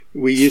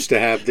We used to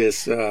have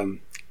this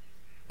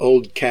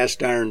old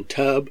cast iron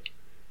tub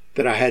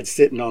that I had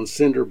sitting on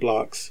cinder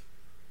blocks,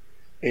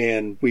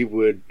 and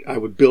I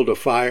would build a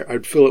fire.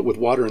 I'd fill it with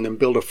water and then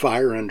build a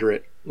fire under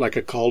it like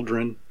a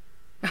cauldron,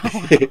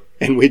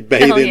 and we'd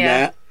bathe in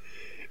that.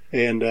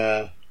 And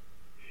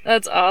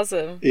that's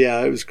awesome. Yeah,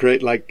 it was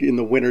great. Like in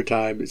the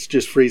wintertime, it's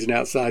just freezing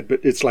outside, but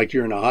it's like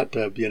you're in a hot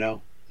tub,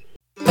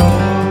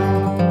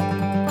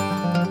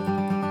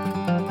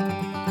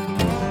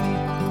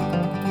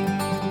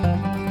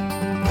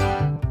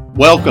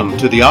 Welcome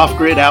to the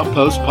Off-Grid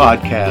Outpost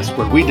podcast,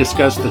 where we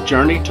discuss the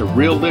journey to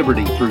real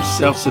liberty through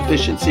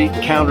self-sufficiency,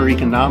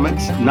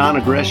 counter-economics,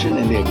 non-aggression,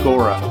 and the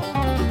agora.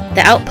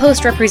 The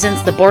Outpost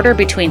represents the border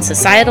between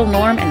societal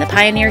norm and the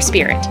pioneer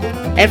spirit.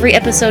 Every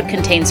episode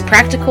contains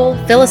practical,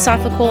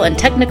 philosophical, and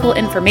technical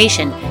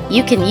information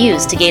you can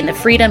use to gain the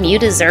freedom you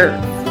deserve.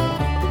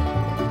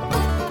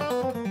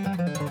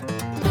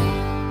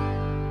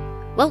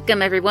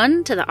 Welcome,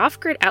 everyone, to the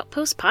Off-Grid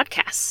Outpost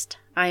podcast.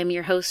 I am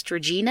your host,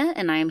 Regina,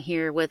 and I am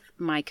here with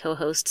my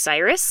co-host,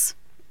 Cyrus.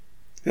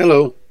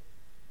 Hello.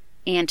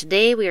 And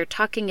today we are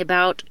talking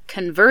about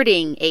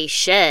converting a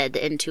shed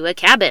into a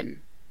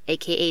cabin,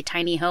 aka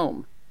tiny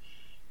home.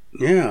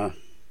 Yeah.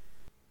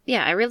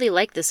 Yeah, I really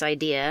like this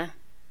idea.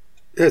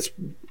 It's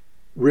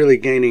really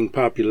gaining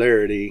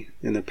popularity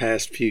in the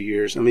past few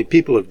years. I mean,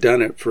 people have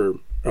done it for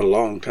a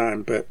long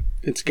time, but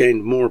it's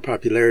gained more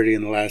popularity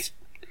in the last,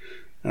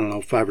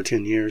 5 or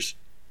 10 years.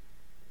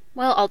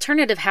 Well,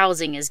 alternative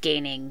housing is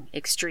gaining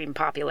extreme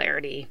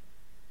popularity.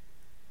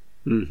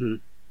 Mm-hmm.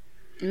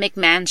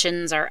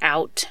 McMansions are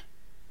out.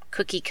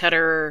 Cookie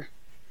cutter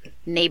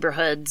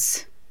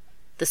neighborhoods,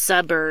 the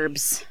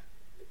suburbs,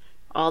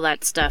 all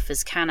that stuff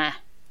is kind of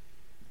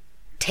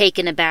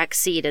taking a back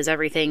seat as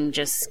everything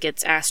just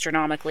gets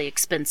astronomically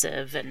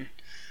expensive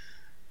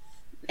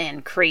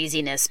and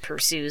craziness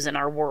pursues in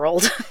our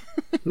world.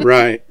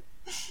 Right.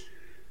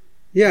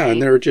 Yeah, and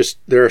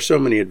there are so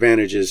many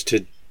advantages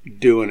to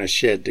doing a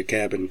shed to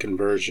cabin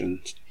conversion.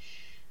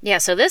 Yeah,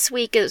 so this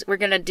week we're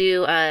going to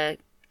do,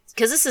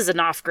 because this is an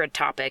off-grid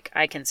topic,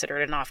 I consider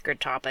it an off-grid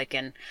topic,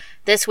 and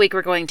this week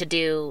we're going to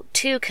do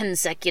 2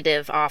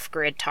 consecutive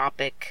off-grid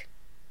topic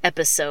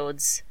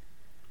episodes,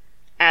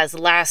 as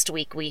last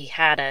week we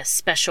had a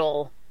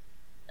special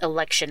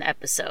election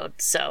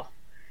episode, so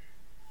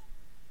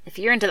if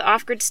you're into the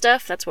off-grid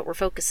stuff, that's what we're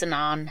focusing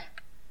on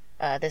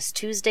this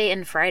Tuesday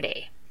and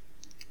Friday.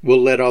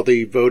 We'll let all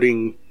the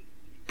voting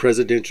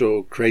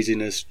presidential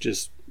craziness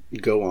just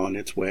go on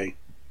its way.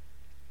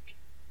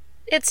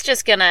 It's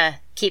just gonna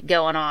keep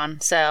going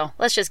on, so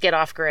let's just get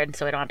off grid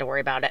so we don't have to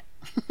worry about it.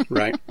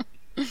 Right.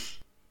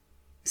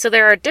 So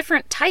there are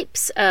different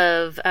types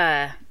of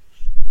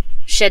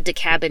shed to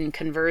cabin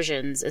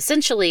conversions.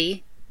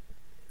 Essentially,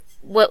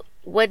 what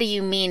do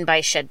you mean by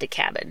shed to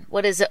cabin?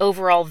 What is the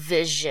overall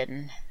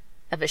vision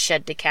of a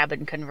shed to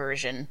cabin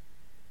conversion?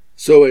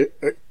 So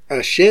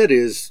a shed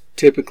is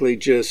typically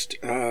just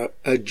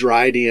a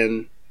dried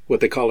in, what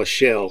they call a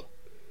shell.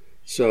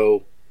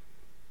 So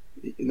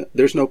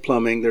there's no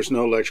plumbing, there's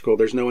no electrical,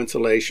 there's no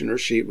insulation or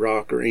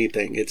sheetrock or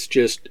anything. It's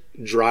just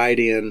dried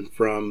in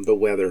from the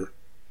weather,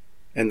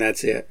 and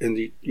that's it.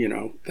 And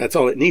that's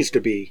all it needs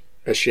to be,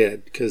 a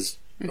shed, because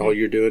all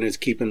you're doing is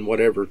keeping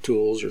whatever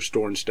tools or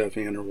storing stuff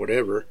in or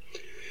whatever.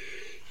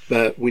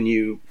 But when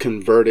you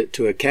convert it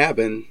to a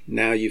cabin,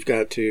 now you've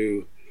got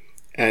to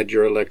add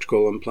your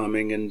electrical and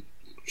plumbing and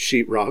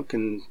sheetrock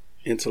and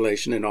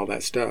insulation and all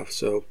that stuff.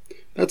 So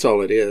that's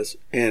all it is.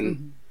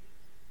 And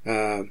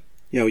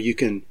you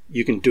can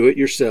do it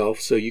yourself,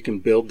 so you can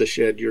build the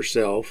shed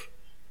yourself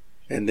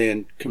and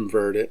then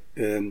convert it,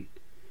 and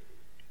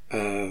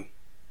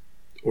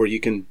or you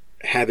can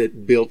have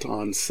it built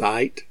on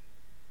site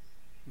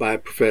by a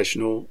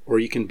professional, or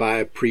you can buy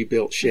a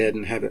pre-built shed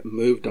and have it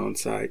moved on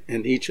site.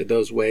 And each of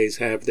those ways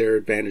have their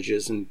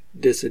advantages and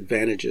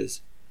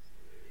disadvantages.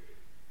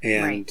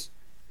 And right.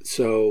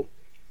 So,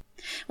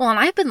 well, and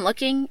I've been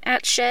looking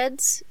at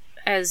sheds.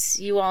 As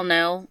you all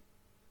know,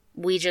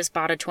 we just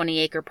bought a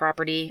 20-acre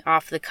property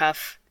off the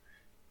cuff.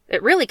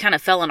 It really kind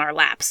of fell in our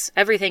laps.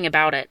 Everything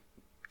about it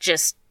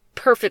just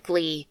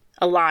perfectly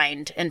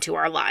aligned into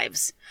our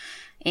lives.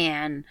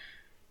 And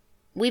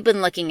we've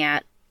been looking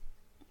at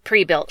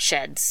pre-built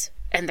sheds,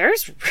 and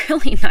there's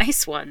really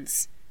nice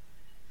ones.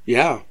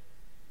 Yeah.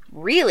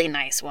 Really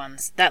nice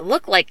ones that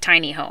look like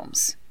tiny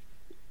homes.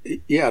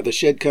 Yeah, the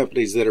shed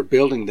companies that are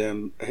building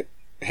them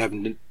have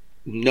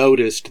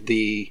noticed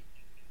the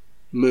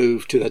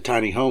move to the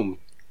tiny home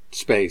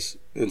space,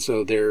 and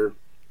so they're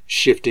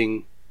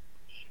shifting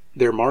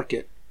their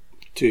market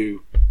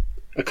to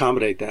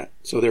accommodate that.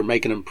 So they're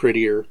making them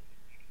prettier,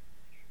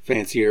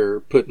 fancier,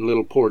 putting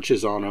little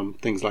porches on them,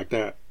 things like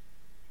that.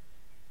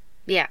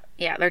 Yeah,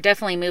 they're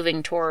definitely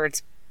moving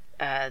towards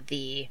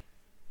the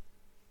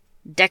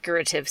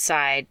decorative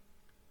side,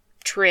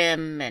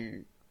 trim,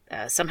 and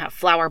some have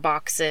flower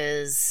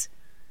boxes.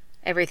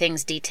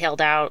 Everything's detailed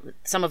out.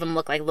 Some of them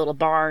look like little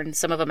barns.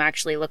 Some of them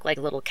actually look like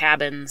little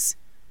cabins.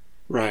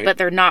 Right. But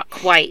they're not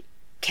quite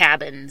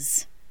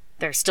cabins.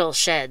 They're still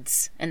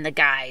sheds in the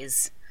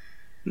guise.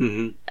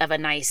 of a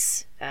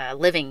nice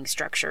living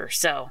structure.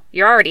 So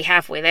you're already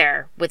halfway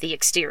there with the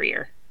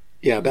exterior.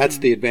 Yeah, that's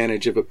the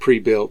advantage of a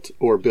pre-built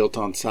or built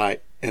on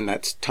site, and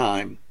that's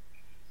time.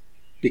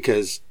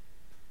 Because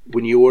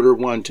when you order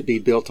one to be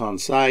built on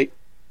site,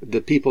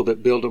 the people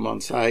that build them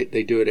on site,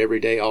 they do it every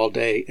day, all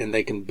day, and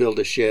they can build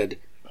a shed.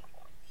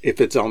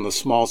 If it's on the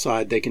small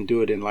side, they can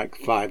do it in like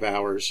 5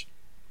 hours.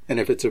 And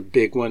if it's a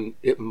big one,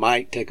 it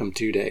might take them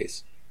 2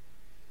 days.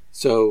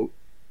 So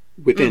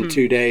within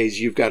 2 days,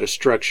 you've got a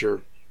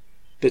structure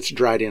that's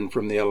dried in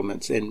from the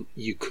elements, and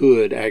you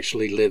could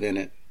actually live in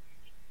it.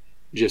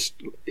 Just,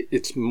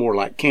 it's more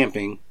like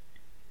camping,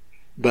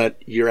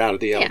 but you're out of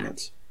the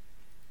elements.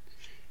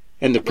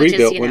 And the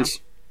pre-built ones,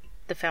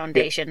 the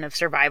foundation of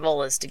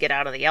survival is to get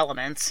out of the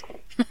elements.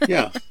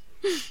 Yeah.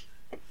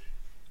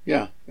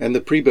 And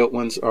the pre-built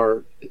ones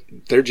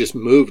they're just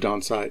moved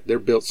on site. They're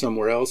built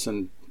somewhere else,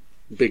 and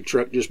big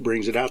truck just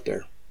brings it out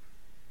there.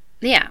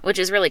 Yeah, which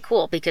is really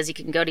cool because you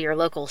can go to your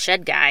local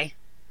shed guy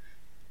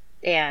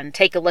and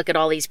take a look at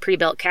all these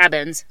pre-built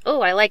cabins. Oh,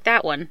 I like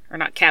that one. Or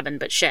not cabin,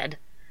 but shed.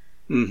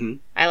 Mm-hmm.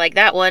 I like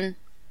that one.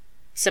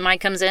 Semi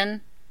comes in,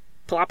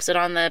 plops it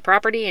on the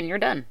property, and you're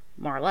done,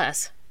 more or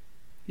less.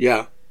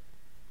 Yeah.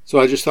 So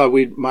I just thought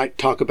we might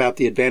talk about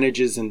the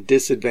advantages and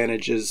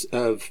disadvantages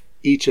of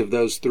each of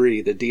those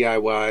three, the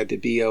DIY,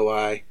 the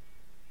BOI,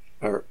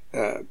 or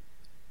the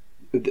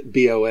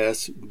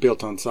BOS,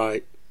 built on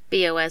site.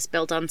 BOS,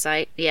 built on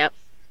site, yep.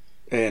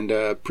 And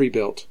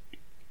pre-built.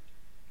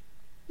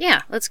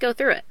 Yeah, let's go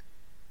through it.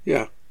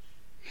 Yeah.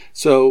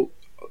 So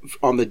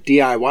on the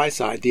DIY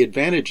side, the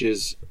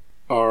advantages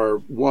are,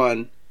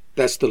 one,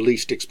 that's the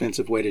least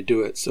expensive way to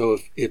do it. So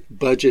if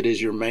budget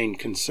is your main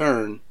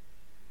concern,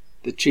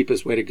 the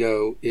cheapest way to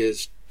go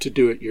is to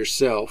do it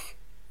yourself.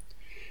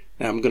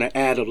 Now, I'm going to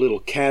add a little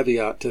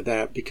caveat to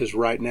that because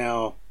right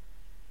now,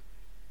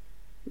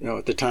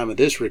 at the time of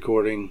this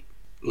recording,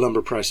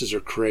 lumber prices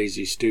are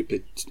crazy,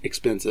 stupid,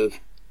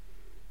 expensive.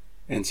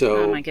 And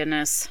so... Oh my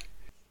goodness.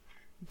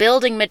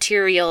 Building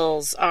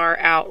materials are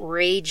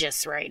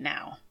outrageous right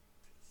now.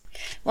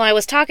 Well, I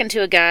was talking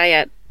to a guy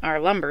at our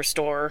lumber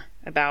store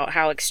about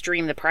how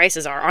extreme the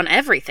prices are on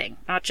everything,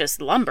 not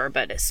just lumber,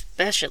 but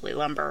especially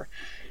lumber.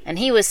 And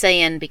he was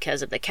saying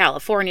because of the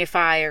California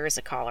fires,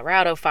 the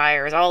Colorado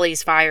fires, all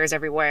these fires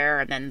everywhere,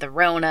 and then the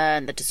Rona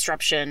and the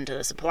disruption to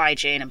the supply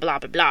chain and blah,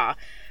 blah, blah,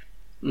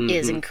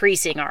 is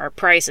increasing our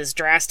prices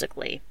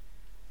drastically.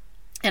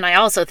 And I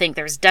also think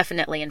there's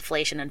definitely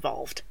inflation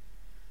involved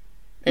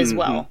as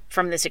well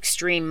from this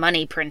extreme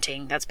money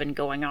printing that's been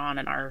going on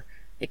in our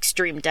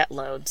extreme debt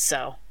load.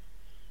 So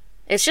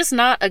it's just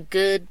not a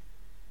good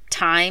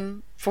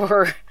time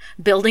for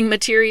building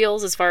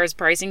materials as far as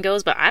pricing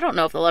goes, but I don't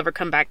know if they'll ever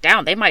come back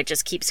down. They might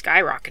just keep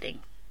skyrocketing.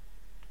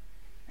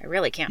 I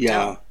really can't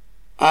tell.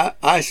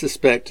 I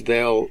suspect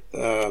they'll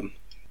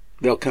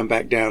come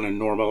back down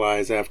and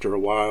normalize after a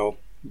while,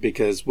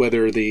 because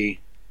whether the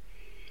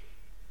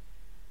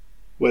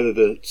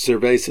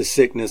cerveza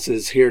sickness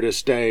is here to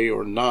stay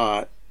or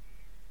not,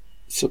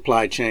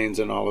 supply chains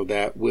and all of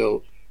that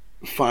will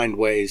find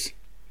ways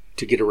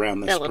to get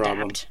around this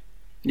problem. Adapt.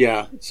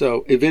 Yeah,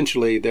 so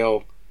eventually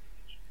they'll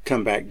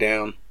come back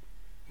down.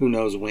 Who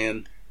knows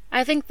when?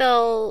 I think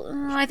they'll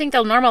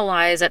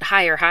normalize at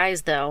higher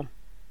highs, though.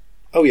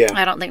 Oh yeah.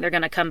 I don't think they're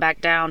going to come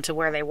back down to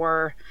where they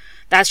were.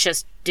 That's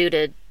just due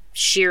to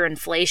sheer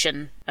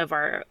inflation of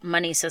our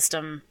money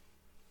system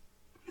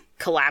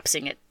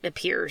collapsing. It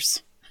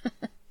appears.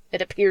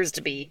 It appears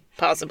to be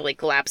possibly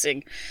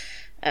collapsing.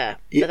 But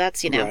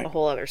that's right. A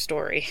whole other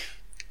story.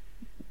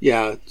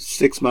 Yeah,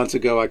 6 months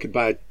ago I could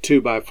buy a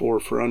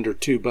 2x4 for under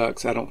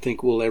 $2. I don't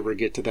think we'll ever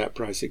get to that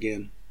price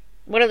again.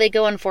 What are they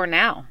going for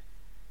now?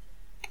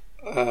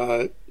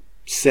 $7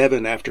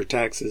 after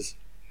taxes.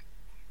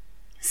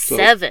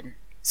 $7.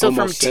 So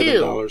almost from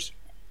 $7.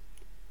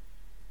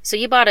 So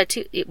you bought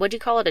what'd you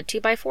call it, a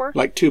 2x4?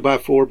 Like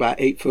 2x4 by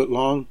 8 foot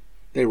long.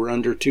 They were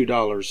under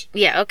 $2.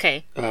 Yeah,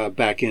 okay.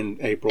 Back in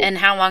April. And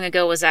how long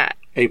ago was that?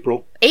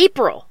 April.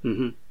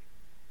 Mm-hmm.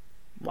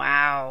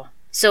 Wow.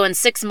 So in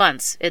 6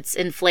 months, it's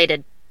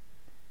inflated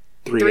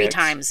 3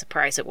 times the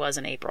price it was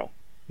in April.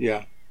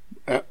 Yeah.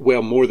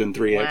 Well, more than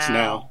 3x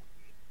now.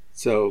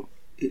 So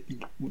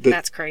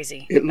that's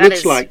crazy. It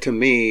looks like to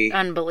me...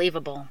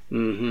 Unbelievable.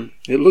 Mm-hmm.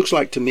 It looks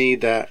like to me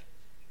that,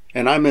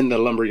 and I'm in the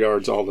lumber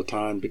yards all the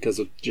time because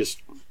of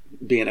just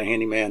being a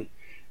handyman,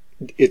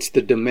 it's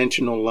the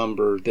dimensional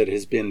lumber that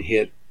has been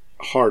hit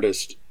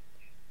hardest.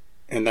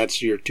 And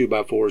that's your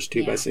 2x4s,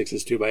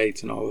 2x6s,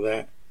 2x8s, and all of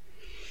that.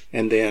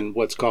 And then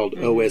what's called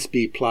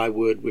OSB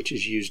plywood, which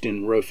is used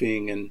in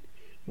roofing and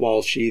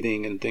wall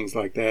sheathing and things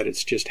like that.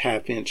 It's just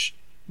half-inch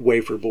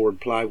wafer board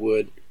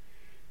plywood.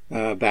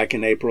 Back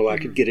in April, I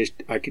could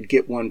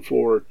get one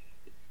for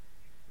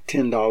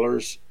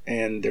 $10,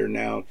 and they're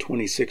now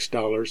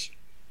 $26.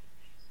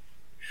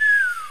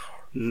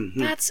 Mm-hmm.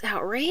 That's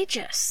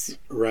outrageous.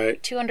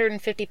 Right.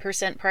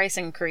 250% price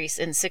increase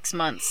in 6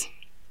 months.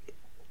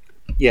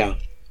 Yeah.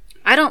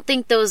 I don't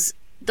think those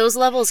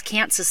levels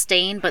can't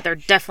sustain, but they're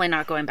definitely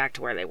not going back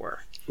to where they were.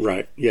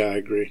 Right. Yeah, I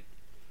agree.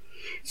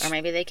 Or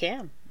maybe they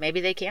can.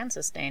 Maybe they can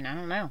sustain. I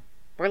don't know.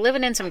 We're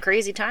living in some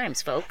crazy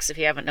times, folks, if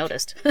you haven't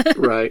noticed.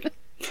 Right.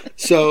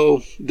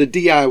 So the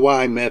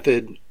DIY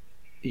method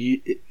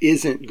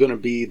isn't going to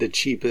be the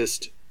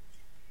cheapest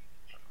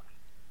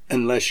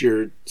unless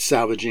you're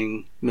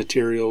salvaging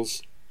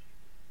materials,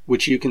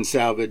 which you can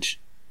salvage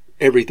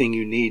everything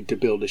you need to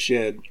build a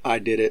shed. I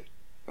did it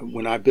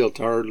when I built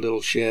our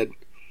little shed.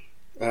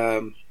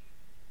 Well,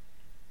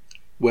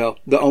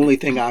 the only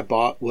thing I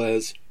bought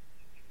was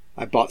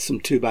I bought some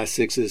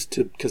 2x6s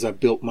because I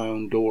built my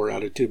own door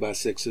out of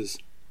 2x6s.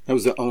 That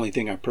was the only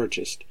thing I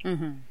purchased.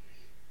 Mm-hmm.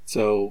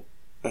 So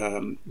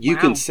you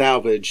can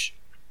salvage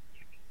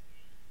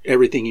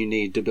everything you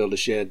need to build a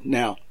shed.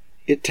 Now,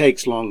 it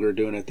takes longer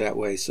doing it that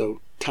way, so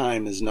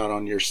time is not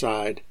on your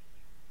side.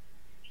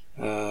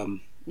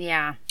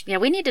 Yeah,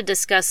 we need to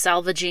discuss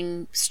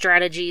salvaging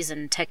strategies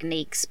and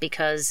techniques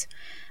because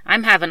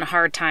I'm having a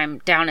hard time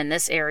down in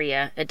this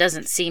area. It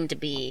doesn't seem to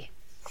be...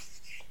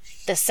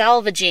 The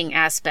salvaging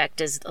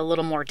aspect is a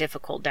little more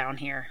difficult down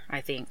here,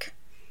 I think.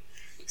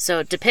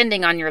 So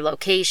depending on your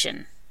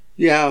location...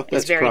 Yeah,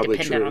 that's very probably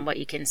dependent true. on what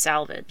you can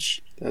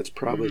salvage. That's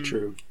probably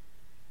true.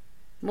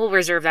 We'll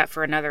reserve that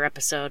for another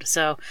episode.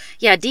 So,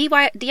 yeah,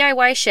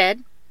 DIY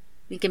shed.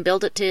 You can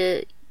build it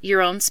to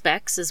your own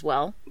specs as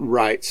well.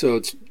 Right. So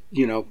it's,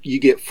 you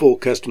get full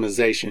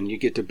customization. You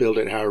get to build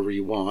it however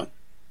you want.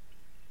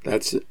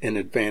 That's an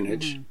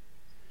advantage. Mm-hmm.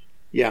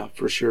 Yeah,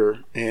 for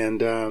sure.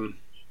 And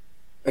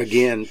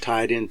again,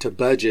 tied into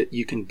budget,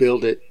 you can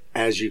build it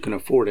as you can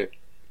afford it.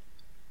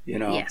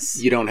 Yes.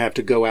 You don't have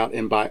to go out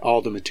and buy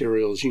all the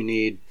materials you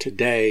need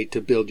today to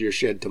build your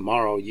shed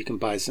tomorrow. You can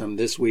buy some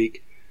this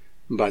week,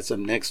 buy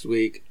some next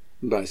week,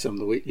 buy some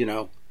the week,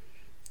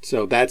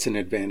 So that's an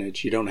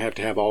advantage. You don't have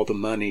to have all the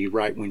money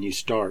right when you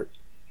start.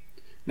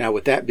 Now,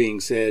 with that being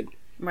said,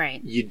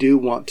 right, you do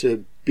want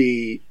to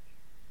be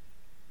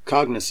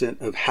cognizant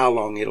of how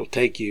long it'll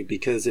take you,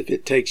 because if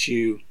it takes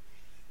you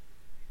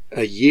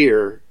a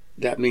year,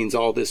 that means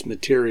all this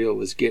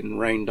material is getting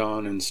rained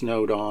on and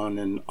snowed on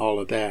and all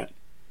of that,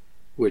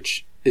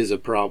 which is a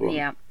problem.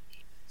 Yeah.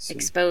 So.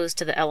 Exposed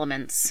to the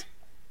elements.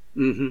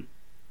 Mm-hmm.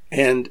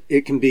 And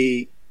it can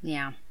be...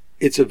 Yeah.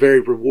 It's a very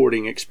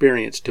rewarding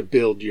experience to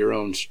build your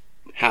own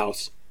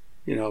house.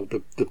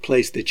 The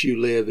place that you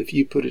live, if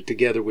you put it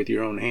together with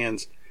your own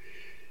hands,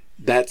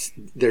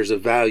 there's a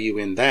value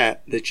in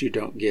that you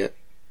don't get,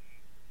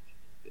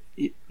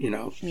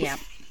 Yeah.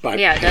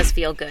 Yeah, it does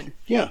feel good.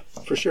 Yeah,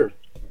 for sure.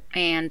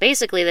 And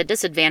basically the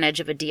disadvantage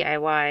of a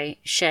DIY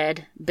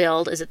shed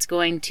build is it's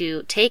going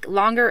to take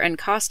longer and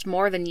cost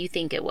more than you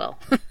think it will.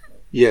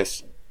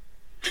 Yes.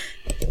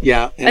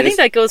 Yeah. I think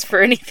that goes for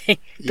anything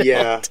built.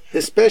 Yeah,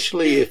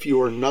 especially if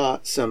you are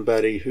not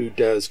somebody who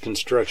does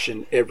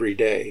construction every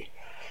day.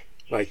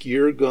 Like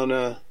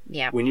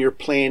when you're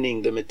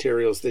planning the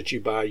materials that you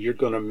buy, you're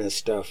going to miss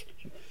stuff.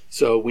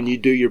 So when you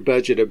do your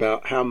budget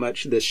about how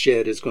much this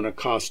shed is going to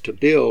cost to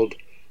build,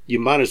 you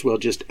might as well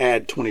just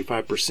add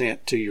 25%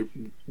 to your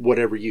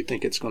whatever you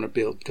think it's going to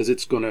build, because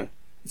it's going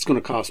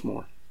to cost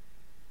more,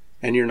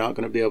 and you're not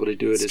going to be able to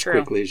do it as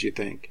quickly as you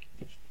think.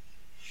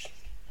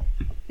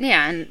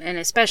 Yeah, and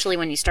especially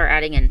when you start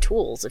adding in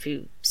tools. If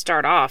you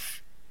start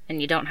off and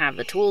you don't have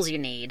the tools you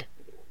need,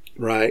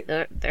 right?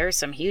 There's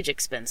some huge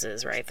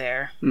expenses right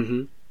there.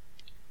 Mm-hmm.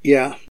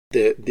 Yeah,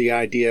 the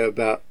idea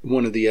about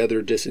one of the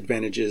other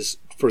disadvantages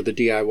for the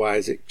DIY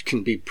is it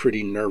can be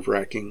pretty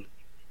nerve-wracking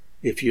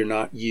if you're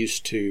not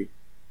used to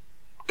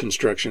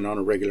construction on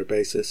a regular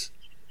basis.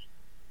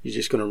 You're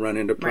just going to run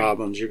into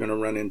problems. Right. You're going to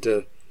run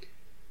into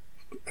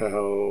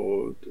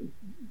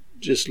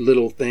just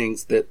little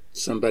things that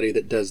somebody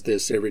that does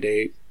this every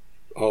day,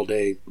 all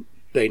day,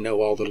 they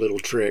know all the little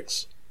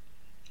tricks.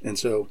 And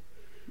so,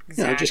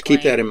 just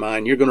keep that in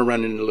mind. You're going to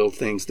run into little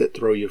things that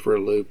throw you for a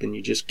loop, and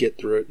you just get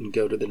through it and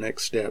go to the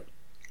next step.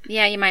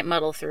 Yeah, you might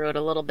muddle through it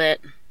a little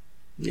bit.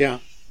 Yeah.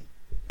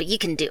 But you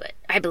can do it.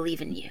 I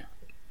believe in you.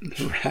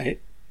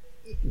 Right.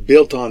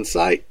 Built on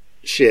site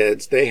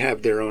sheds, they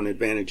have their own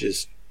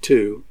advantages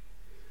too.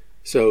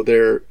 So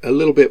they're a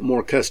little bit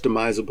more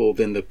customizable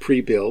than the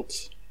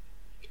pre-builts.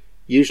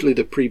 Usually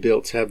the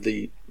pre-builts have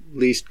the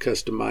least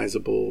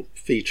customizable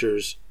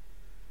features.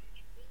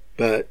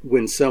 But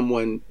when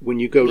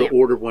you go to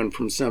order one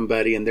from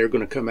somebody and they're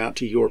going to come out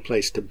to your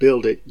place to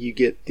build it, you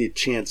get the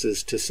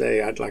chances to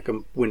say, I'd like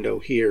a window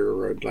here,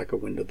 or I'd like a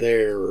window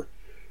there, or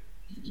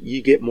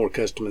you get more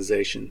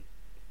customization.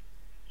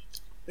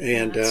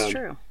 And that's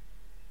true.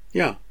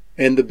 Yeah.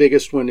 And the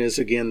biggest one is,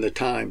 again, the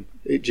time.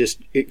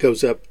 It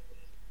goes up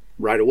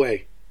right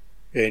away.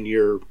 And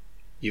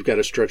you've got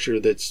a structure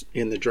that's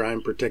in the dry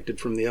and protected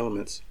from the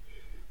elements,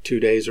 2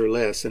 days or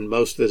less. And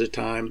most of the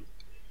time,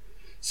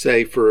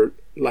 say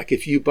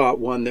if you bought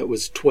one that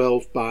was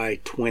 12 by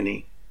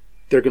 20,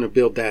 they're going to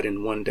build that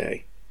in 1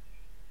 day.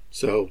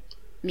 So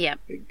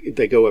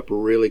they go up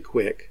really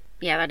quick.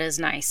 Yeah, that is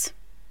nice.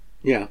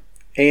 Yeah.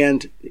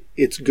 And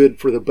it's good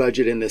for the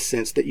budget in the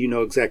sense that you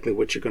know exactly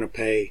what you're going to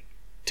pay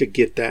to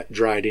get that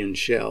dried in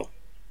shell.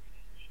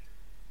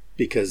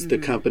 Because the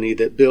company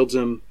that builds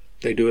them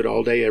They do it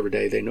all day, every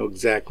day. They know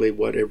exactly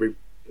what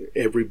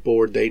every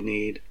board they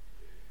need.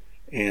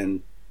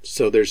 And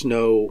so there's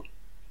no,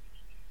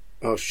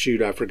 oh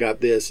shoot, I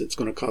forgot this. It's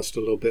going to cost a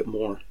little bit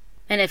more.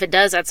 And if it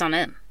does, that's on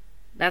them.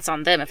 That's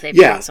on them if they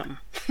Yeah. forgot something.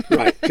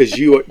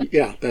 Right.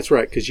 Yeah, that's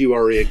right. Because you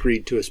already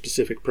agreed to a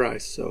specific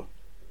price. So.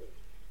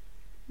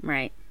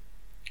 Right.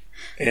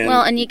 And,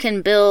 Well, and you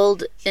can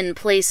build in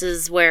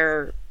places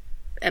where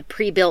a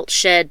pre-built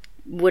shed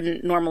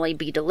wouldn't normally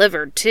be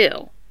delivered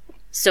too.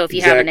 So if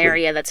you have an Exactly.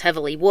 area that's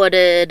heavily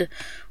wooded,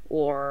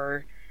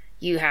 or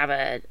you have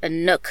a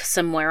nook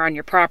somewhere on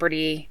your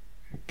property,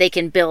 they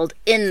can build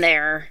in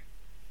there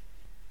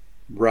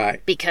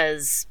right.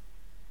 because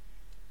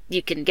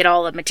you can get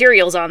all the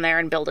materials on there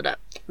and build it up.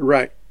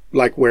 Right.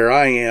 Like where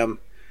I am,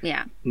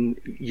 Yeah.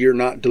 you're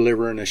not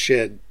delivering a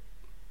shed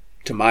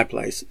to my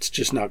place. It's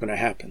just not going to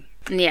happen.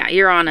 Yeah,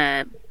 you're on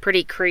a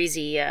pretty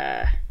crazy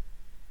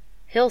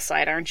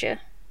hillside, aren't you?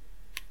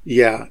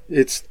 Yeah,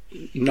 it's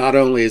not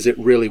only is it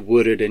really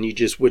wooded and you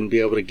just wouldn't be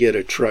able to get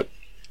a truck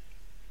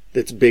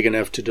that's big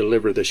enough to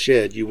deliver the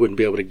shed. You wouldn't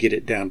be able to get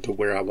it down to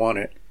where I want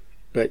it.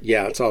 But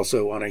yeah, it's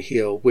also on a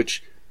hill,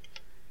 which,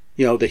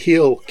 the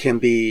hill can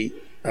be,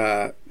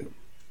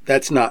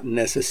 that's not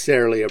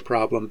necessarily a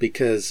problem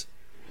because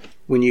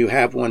when you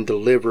have one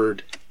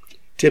delivered,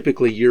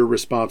 typically you're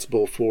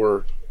responsible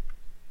for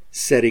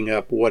setting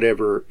up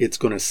whatever it's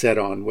going to set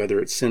on, whether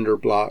it's cinder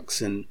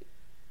blocks and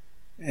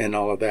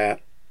all of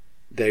that.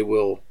 They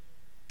will.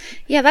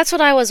 Yeah, that's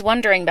what I was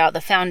wondering about, the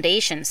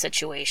foundation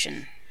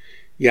situation.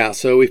 Yeah,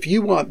 so if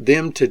you want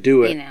them to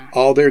do it,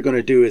 all they're going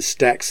to do is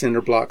stack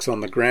cinder blocks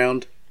on the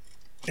ground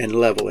and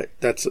level it.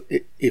 That's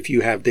if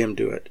you have them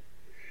do it.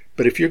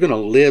 But if you're going to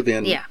live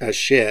in a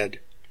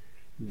shed,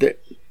 that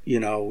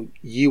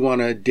you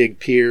want to dig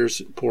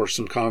piers, pour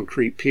some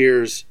concrete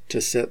piers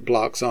to set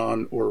blocks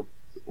on, or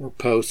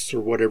posts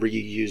or whatever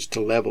you use to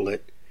level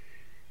it.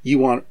 You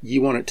want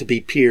it to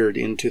be piered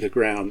into the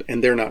ground,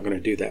 and they're not going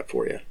to do that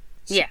for you.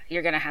 Yeah,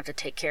 you're going to have to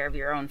take care of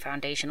your own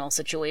foundational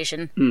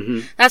situation.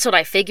 Mm-hmm. That's what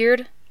I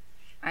figured.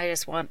 I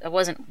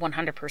wasn't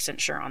 100%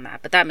 sure on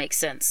that, but that makes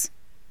sense.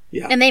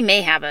 Yeah. And they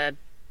may have a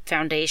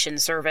foundation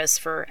service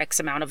for X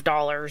amount of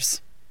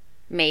dollars.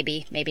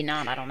 Maybe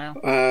not, I don't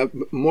know.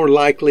 More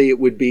likely it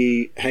would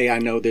be, hey, I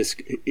know this,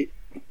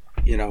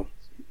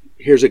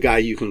 here's a guy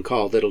you can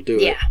call that'll do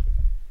it. Yeah.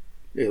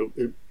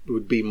 It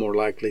would be more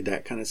likely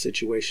that kind of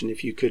situation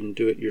if you couldn't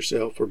do it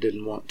yourself or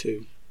didn't want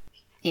to.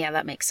 Yeah,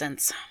 that makes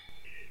sense.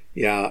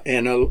 Yeah,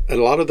 and a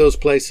lot of those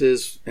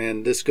places,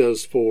 and this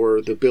goes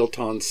for the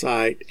built-on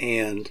site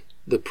and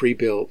the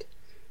pre-built,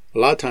 a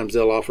lot of times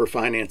they'll offer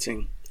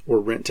financing or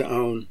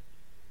rent-to-own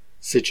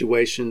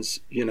situations.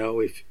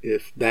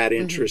 If that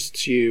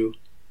interests you,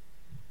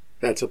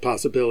 that's a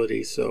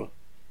possibility. So,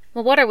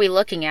 well, what are we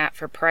looking at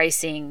for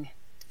pricing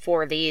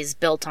for these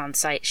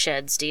built-on-site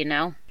sheds? Do you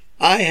know?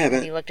 I haven't.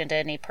 Have you looked into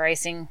any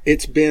pricing?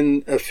 It's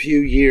been a few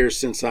years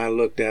since I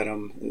looked at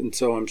them, and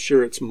so I'm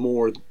sure it's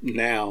more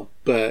now.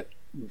 But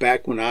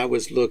back when I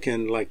was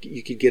looking, like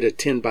you could get a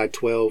 10 by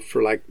 12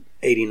 for like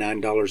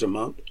 $89 a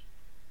month.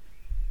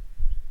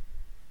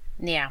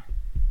 Yeah.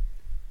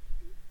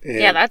 And,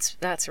 yeah,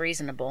 that's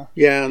reasonable.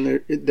 Yeah,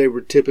 and they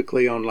were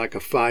typically on like a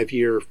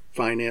 5-year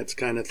finance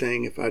kind of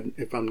thing,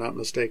 if I'm not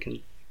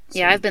mistaken. So.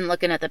 Yeah, I've been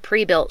looking at the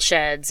pre-built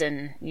sheds,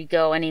 and you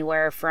go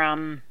anywhere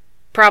from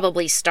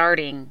probably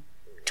starting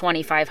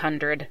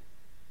 $2,500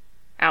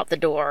 out the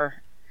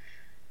door,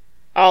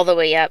 all the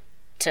way up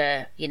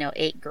to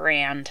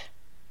 $8,000.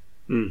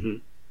 Mm-hmm.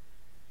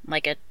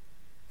 Like a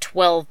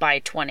 12 by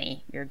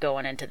 20, you're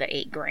going into the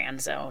 $8,000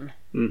 zone.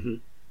 Mm-hmm.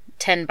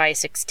 10 by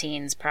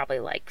 16's probably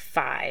like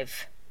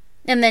 $5,000.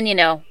 And then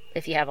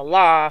if you have a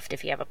loft,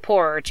 if you have a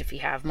porch, if you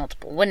have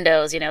multiple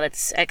windows,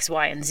 that's X,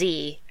 Y, and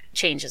Z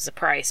changes the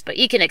price. But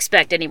you can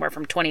expect anywhere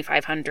from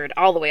 $2,500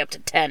 all the way up to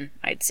 $10,000,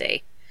 I'd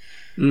say.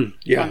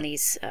 Yeah. On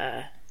these.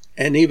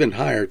 And even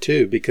higher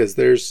too, because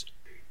there's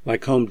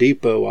like Home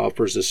Depot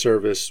offers a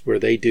service where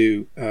they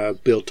do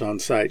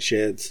built-on-site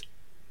sheds,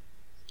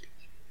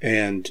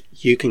 and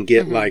you can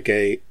get like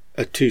a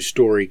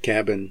 2-story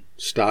cabin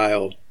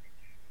style,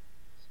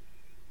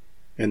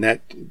 and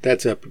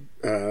that's up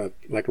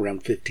like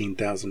around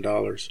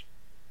 $15,000.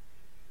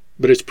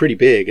 But it's pretty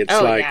big. It's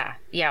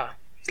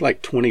it's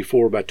like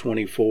 24 by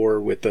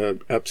 24 with the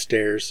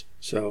upstairs.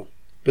 So,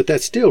 but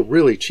that's still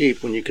really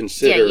cheap when you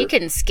consider. Yeah, you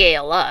can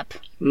scale up.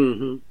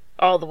 Mm-hmm.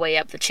 All the way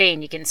up the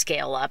chain, you can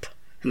scale up.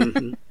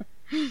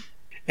 Mm-hmm.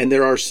 And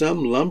there are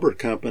some lumber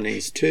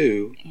companies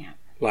too,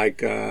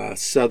 like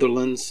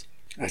Sutherland's.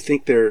 I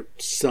think they're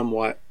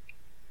somewhat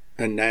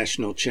a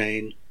national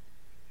chain.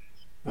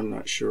 I'm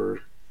not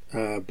sure,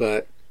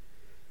 but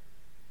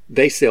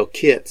they sell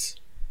kits,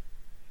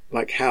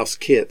 like house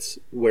kits,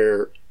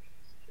 where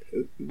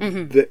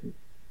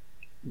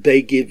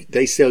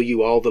they sell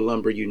you all the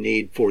lumber you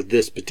need for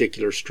this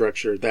particular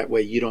structure. That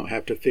way, you don't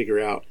have to figure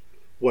out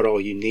what all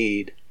you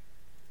need.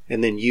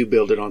 And then you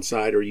build it on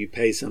site, or you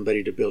pay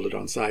somebody to build it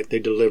on site. They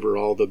deliver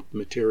all the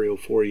material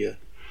for you.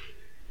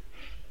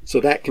 So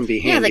that can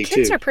be handy too. Yeah, the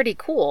kits are pretty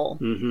cool.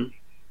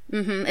 Mm-hmm.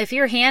 If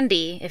you're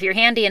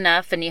handy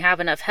enough and you have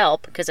enough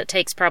help, because it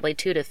takes probably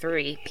 2 to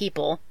 3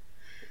 people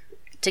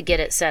to get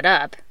it set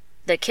up,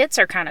 the kits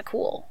are kind of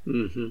cool.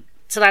 Mm-hmm.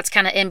 So that's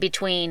kind of in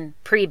between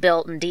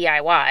pre-built and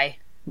DIY.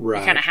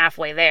 Right. Kind of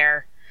halfway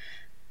there.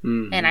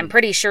 Mm-hmm. And I'm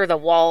pretty sure the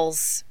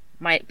walls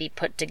might be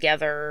put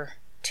together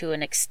to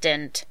an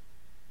extent.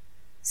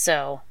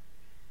 So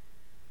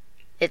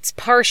it's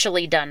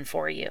partially done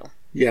for you.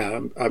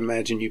 Yeah, I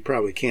imagine you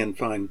probably can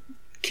find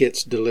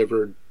kits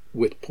delivered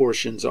with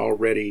portions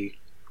already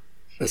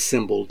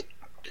assembled.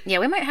 Yeah,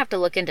 we might have to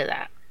look into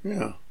that.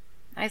 Yeah.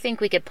 I think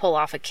we could pull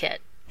off a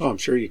kit. Oh, I'm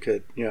sure you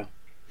could, yeah.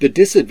 The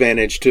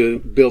disadvantage to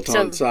built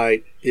on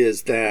site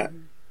is that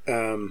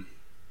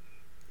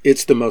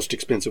it's the most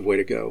expensive way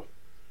to go.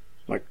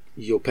 Like,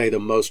 you'll pay the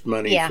most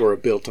money for a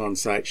built on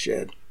site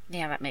shed.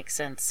 Yeah, that makes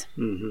sense.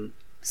 Mm-hmm.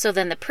 So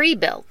then the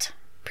pre-built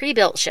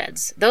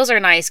sheds, those are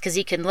nice because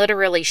you can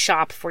literally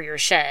shop for your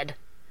shed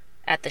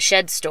at the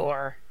shed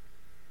store,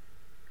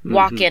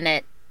 walk in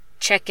it,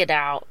 check it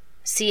out,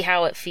 see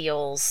how it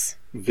feels,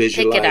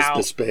 visualize pick it out.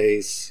 The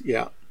space,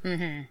 yeah.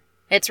 Mm-hmm.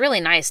 It's really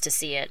nice to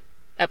see it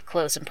up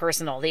close and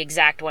personal, the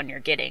exact one you're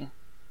getting.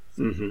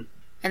 Mm-hmm.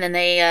 And then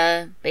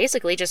they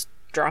basically just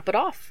drop it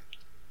off.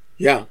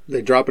 Yeah,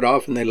 they drop it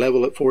off and they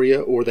level it for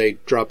you, or they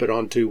drop it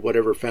onto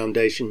whatever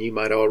foundation you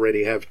might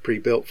already have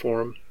pre-built for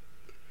them.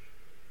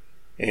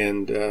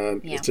 And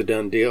it's a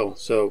done deal.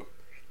 So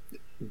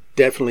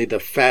definitely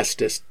the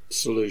fastest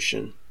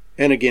solution.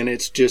 And again,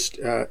 it's just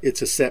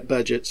it's a set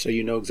budget, so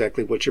you know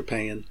exactly what you're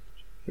paying.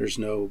 There's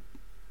no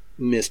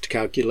missed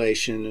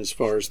calculation as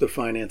far as the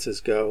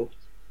finances go.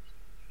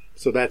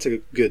 So that's a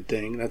good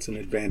thing. That's an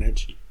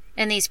advantage.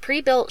 And these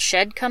pre-built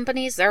shed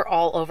companies, they're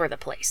all over the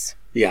place.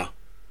 Yeah.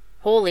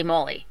 Holy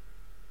moly.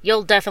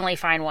 You'll definitely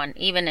find one,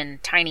 even in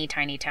tiny,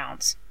 tiny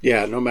towns.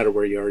 Yeah, no matter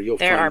where you are, you'll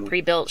find one. There are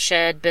pre-built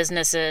shed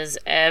businesses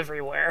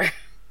everywhere.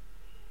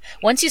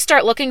 Once you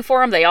start looking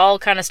for them, they all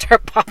kind of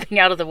start popping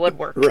out of the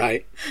woodwork.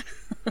 Right.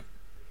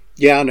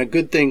 Yeah, and a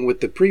good thing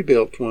with the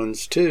pre-built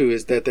ones, too,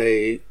 is that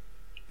they,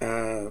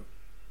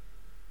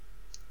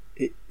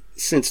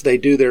 since they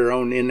do their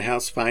own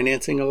in-house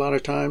financing a lot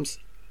of times,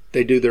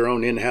 they do their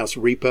own in-house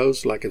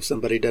repos. Like if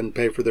somebody doesn't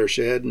pay for their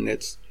shed and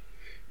it's,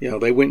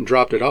 they went and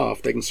dropped it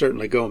off, they can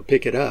certainly go and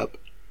pick it up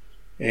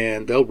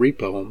and they'll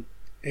repo them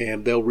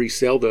and they'll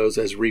resell those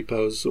as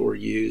repos or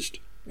used.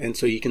 And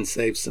so you can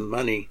save some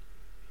money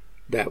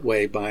that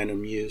way buying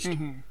them used.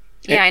 Mm-hmm.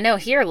 Yeah, I know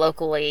here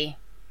locally,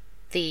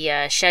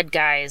 the shed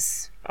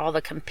guys, all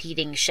the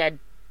competing shed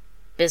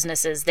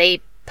businesses,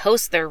 they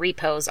post their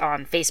repos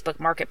on Facebook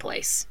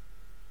Marketplace.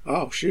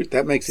 Oh, shoot,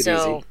 that makes it easy.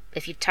 So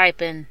if you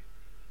type in,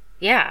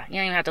 you don't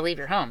even have to leave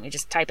your home. You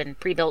just type in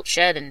pre-built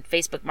shed in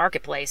Facebook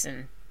Marketplace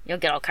and you'll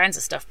get all kinds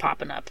of stuff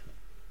popping up.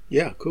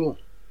 Yeah, cool.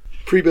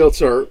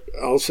 Pre-builts are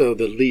also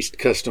the least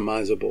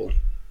customizable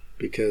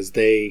because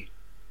they,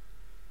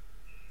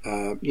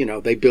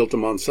 they built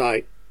them on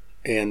site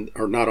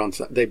or not on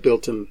site. They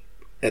built them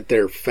at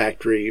their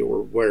factory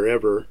or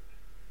wherever,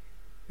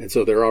 and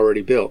so they're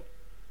already built.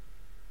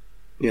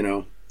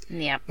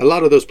 Yeah. A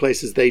lot of those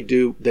places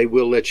they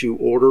will let you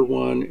order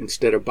one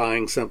instead of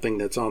buying something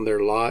that's on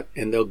their lot,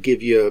 and they'll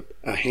give you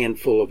a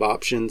handful of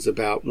options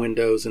about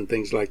windows and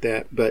things like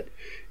that, but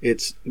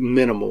it's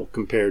minimal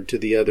compared to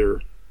the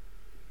other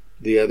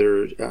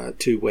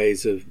two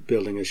ways of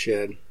building a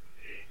shed.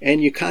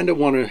 And you kind of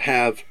want to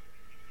have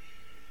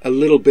a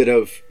little bit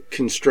of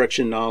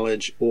construction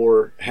knowledge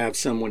or have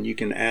someone you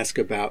can ask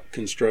about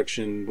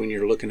construction when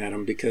you're looking at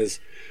them, because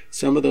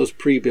some of those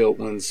pre-built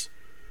ones,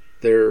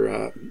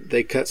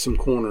 they cut some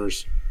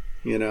corners,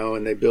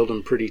 and they build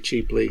them pretty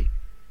cheaply.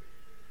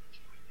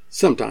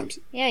 Sometimes.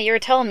 Yeah, you were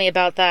telling me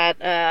about that.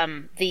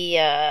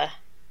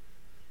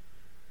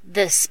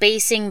 The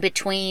spacing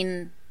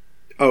between.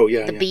 Oh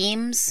yeah. The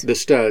beams. The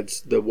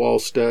studs, the wall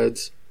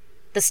studs.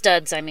 The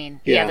studs, I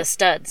mean. Yeah, the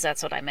studs.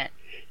 That's what I meant.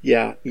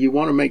 Yeah, you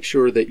want to make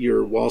sure that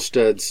your wall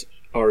studs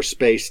are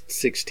spaced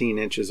 16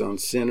 inches on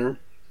center,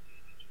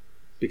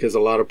 because a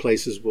lot of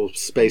places will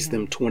space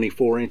them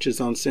 24 inches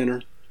on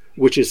center,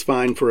 which is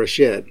fine for a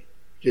shed.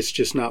 It's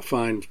just not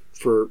fine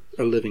for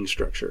a living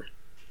structure.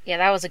 Yeah,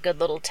 that was a good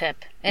little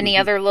tip. Any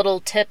other little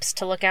tips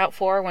to look out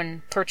for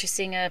when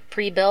purchasing a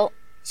pre-built?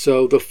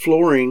 So the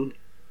flooring,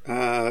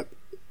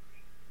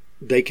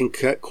 they can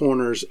cut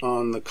corners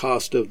on the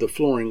cost of the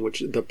flooring,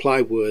 which the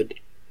plywood.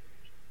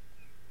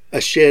 A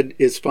shed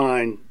is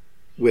fine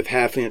with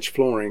 1/2 inch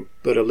flooring,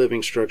 but a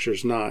living structure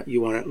is not. You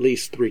want at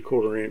least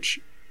 3/4 inch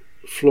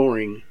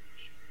flooring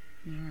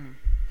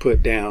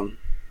put down.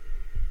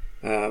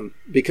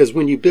 Because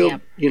when you build,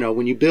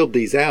 when you build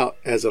these out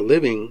as a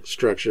living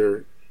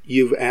structure,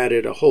 you've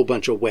added a whole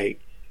bunch of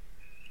weight.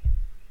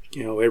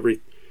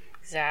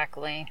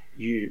 Exactly.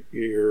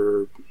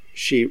 Your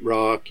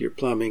sheetrock, your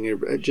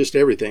plumbing, just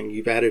everything.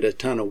 You've added a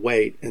ton of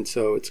weight, and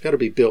so it's got to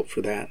be built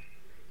for that.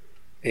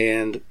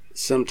 And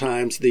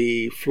sometimes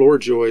the floor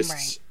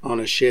joists on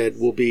a shed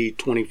will be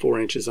 24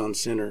 inches on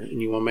center,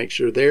 and you want to make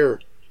sure they're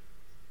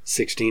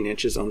 16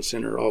 inches on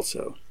center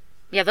also.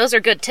 Yeah, those are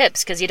good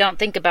tips, because you don't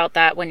think about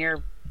that when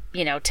you're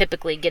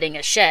typically getting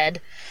a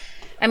shed.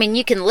 I mean,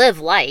 you can live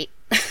light.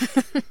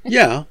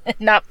 Yeah.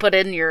 Not put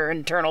in your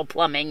internal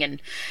plumbing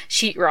and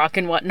sheetrock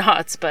and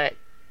whatnots, but,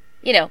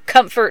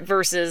 comfort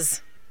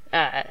versus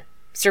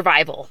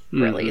survival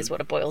really is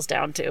what it boils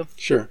down to.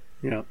 Sure.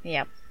 Yeah.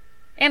 Yeah.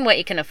 And what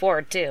you can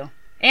afford, too.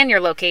 And your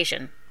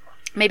location.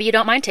 Maybe you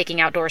don't mind taking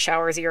outdoor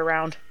showers year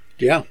round.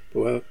 Yeah.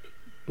 Well,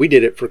 we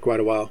did it for quite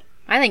a while.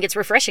 I think it's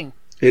refreshing.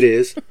 It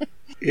is.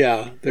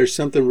 Yeah. There's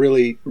something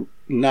really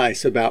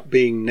nice about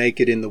being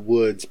naked in the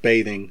woods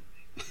bathing.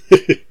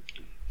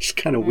 It's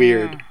kind of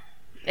weird.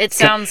 It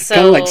sounds so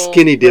kind of like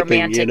skinny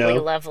dipping, romantically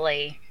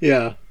lovely.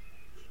 Yeah.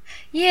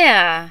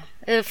 Yeah.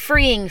 A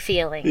freeing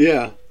feeling.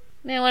 Yeah.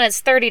 When it's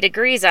 30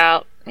 degrees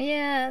out,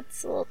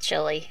 it's a little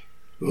chilly.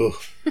 Ugh.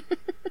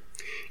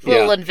 A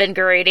little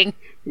invigorating.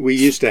 We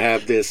used to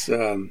have this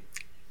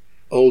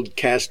old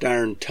cast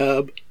iron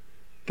tub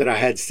that I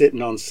had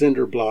sitting on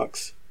cinder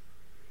blocks,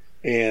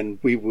 and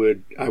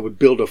I would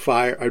build a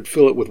fire. I'd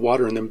fill it with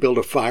water and then build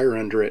a fire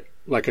under it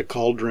like a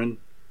cauldron,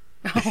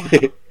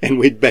 and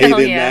we'd bathe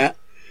in that.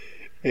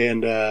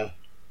 And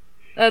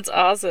that's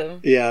awesome.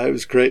 Yeah, it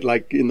was great.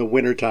 Like in the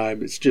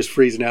wintertime, it's just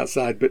freezing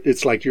outside, but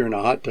it's like you're in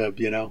a hot tub,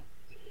 as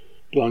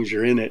long as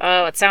you're in it.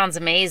 Oh, it sounds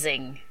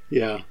amazing.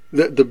 Yeah.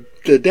 The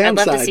downside... I'd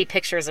love to see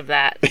pictures of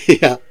that.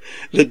 Yeah.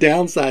 The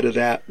downside of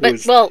that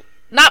was... Well,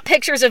 not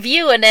pictures of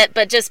you in it,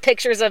 but just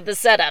pictures of the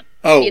setup.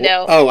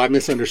 Oh, I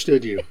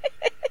misunderstood you.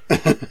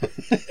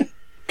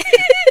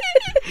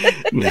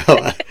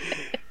 No.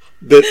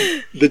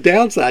 The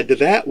downside to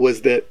that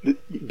was that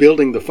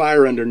building the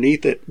fire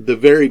underneath it, the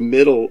very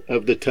middle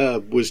of the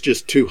tub was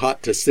just too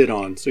hot to sit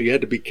on. So you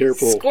had to be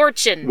careful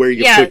scorching where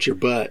you put your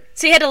butt.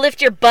 So you had to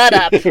lift your butt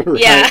up.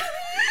 Right. Yeah.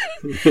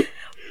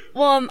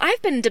 Well,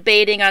 I've been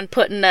debating on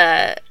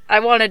I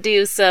want to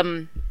do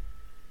some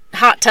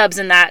hot tubs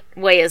in that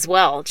way as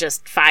well,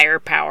 just fire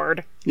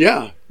powered.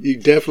 Yeah, you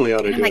definitely ought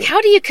to do it. I'm like,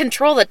 how do you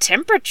control the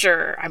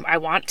temperature? I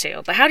want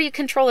to, but how do you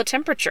control the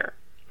temperature?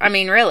 I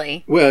mean,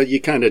 really? Well,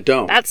 you kind of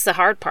don't. That's the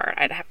hard part.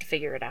 I'd have to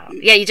figure it out.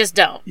 Yeah, you just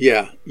don't.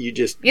 Yeah, you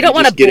don't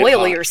want to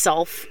boil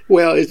yourself.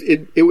 Well,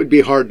 it would be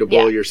hard to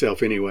boil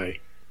yourself anyway.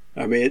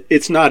 I mean,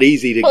 it's not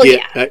easy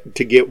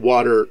to get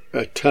water,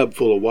 a tub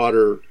full of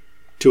water,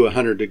 to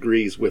 100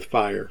 degrees with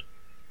fire.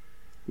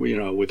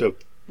 With a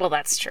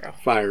that's true.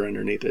 Fire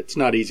underneath it. It's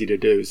not easy to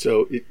do,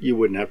 so you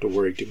wouldn't have to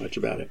worry too much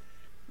about it.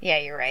 Yeah,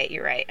 you're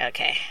right.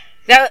 Okay.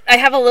 I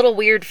have a little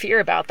weird fear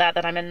about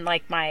that I'm in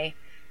like my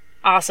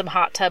awesome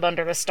hot tub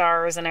under the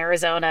stars in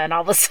Arizona, and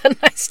all of a sudden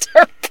I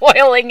start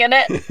boiling in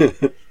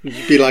it.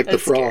 You'd be like the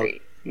frog.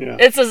 Scary. Yeah.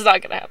 This is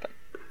not going to happen.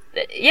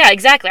 Yeah,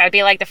 exactly. I'd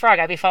be like the frog.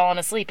 I'd be falling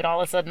asleep, and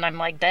all of a sudden I'm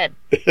like dead.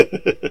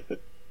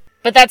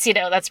 But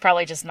that's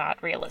probably just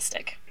not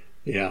realistic.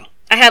 Yeah.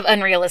 I have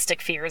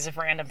unrealistic fears of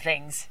random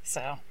things,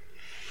 so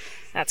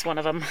that's one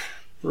of them.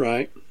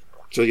 Right.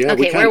 So yeah,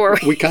 okay,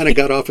 we kind of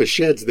got off of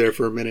sheds there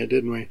for a minute,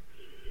 didn't we?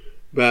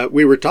 But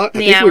we were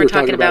talking. Yeah, we're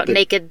talking about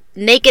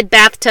naked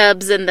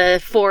bathtubs in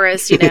the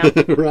forest.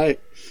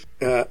 Right.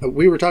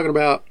 We were talking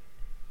about.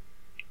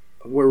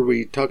 Were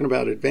we talking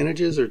about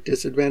advantages or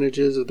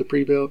disadvantages of the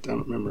pre-built? I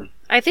don't remember.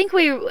 I think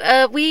we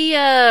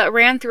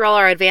ran through all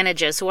our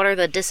advantages. So what are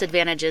the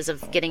disadvantages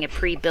of getting a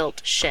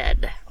pre-built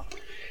shed?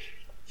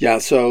 Yeah,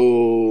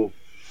 so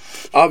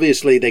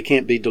obviously they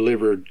can't be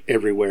delivered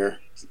everywhere.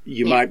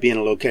 You might be in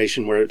a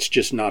location where it's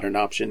just not an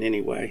option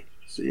anyway,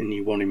 and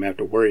you won't even have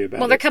to worry about it.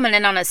 Well, they're coming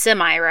in on a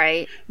semi,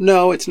 right?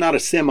 No, it's not a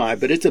semi,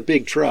 but it's a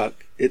big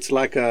truck. It's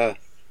like a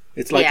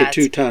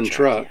 2-ton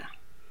truck.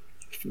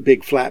 Yeah.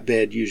 Big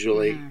flatbed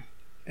usually. Mm-hmm.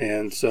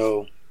 And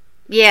so...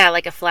 Yeah,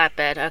 like a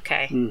flatbed.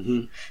 Okay.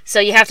 Mm-hmm.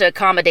 So you have to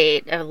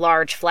accommodate a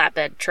large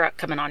flatbed truck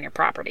coming on your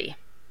property.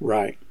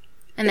 Right.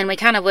 And then we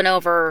kind of went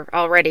over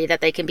already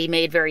that they can be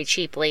made very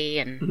cheaply,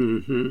 and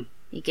mm-hmm.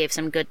 you gave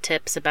some good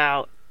tips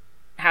about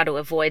how to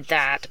avoid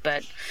that.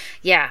 But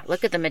yeah,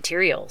 look at the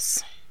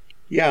materials.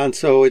 Yeah, and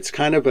so it's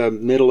kind of a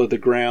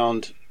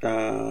middle-of-the-ground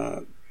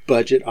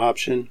budget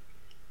option.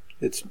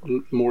 It's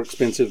more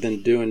expensive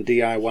than doing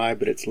DIY,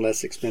 but it's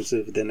less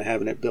expensive than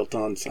having it built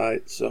on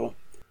site. So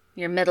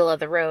your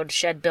middle-of-the-road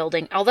shed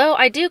building. Although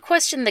I do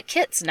question the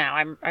kits now.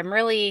 I'm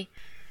really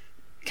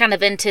kind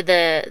of into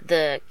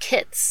the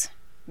kits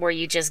where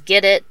you just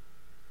get it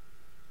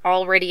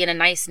already in a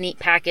nice, neat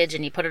package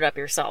and you put it up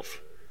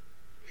yourself.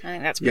 I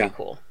think that's pretty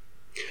cool.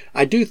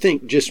 I do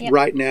think just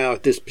right now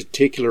at this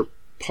particular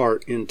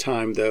part in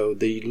time, though,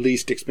 the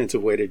least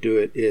expensive way to do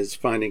it is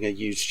finding a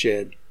used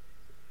shed.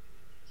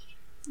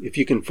 If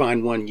you can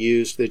find one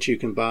used that you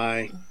can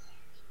buy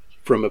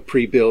from a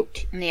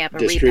pre-built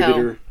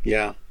distributor,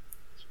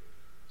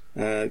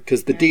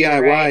 because the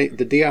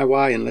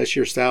DIY, unless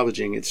you're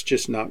salvaging, it's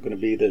just not going to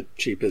be the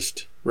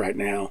cheapest right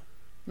now.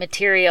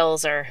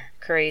 Materials are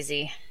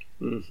crazy.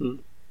 Mm-hmm.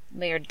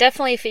 We are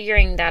definitely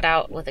figuring that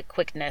out with a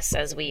quickness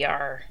as we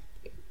are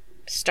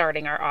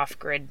starting our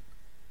off-grid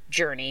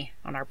journey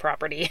on our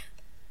property.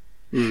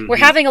 Mm-hmm. We're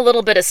having a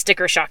little bit of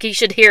sticker shock. You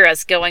should hear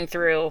us going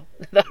through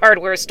the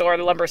hardware store,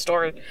 the lumber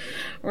store.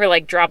 We're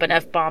like dropping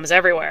F-bombs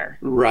everywhere.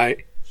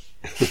 Right.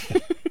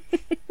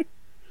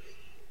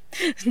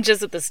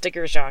 just with the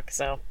sticker shock.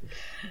 So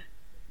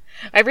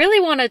I really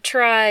want to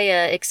try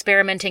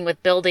experimenting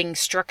with building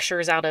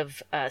structures out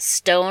of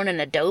stone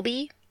and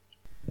adobe.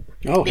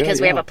 Oh, because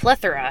we have a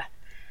plethora.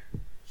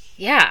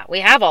 Yeah,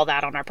 we have all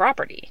that on our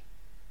property.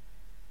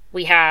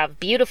 We have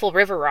beautiful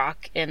river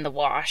rock in the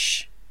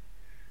Wash,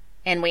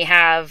 and we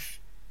have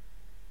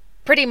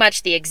pretty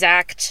much the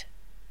exact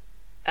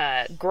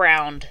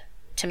ground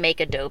to make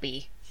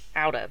adobe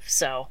out of.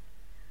 So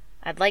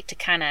I'd like to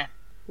kind of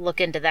look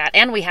into that.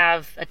 And we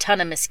have a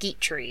ton of mesquite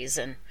trees,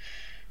 and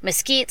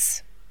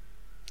mesquites,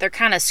 they're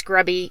kind of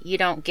scrubby. You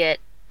don't get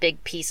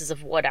big pieces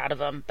of wood out of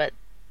them, but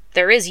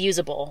there is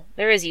usable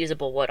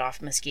wood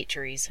off mesquite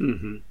trees.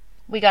 Mm-hmm.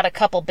 We got a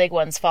couple big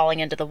ones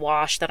falling into the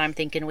Wash that I'm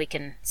thinking we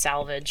can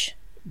salvage.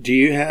 Do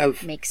you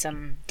have... Make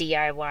some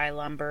DIY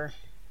lumber.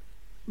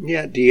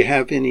 Yeah, do you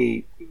have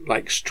any,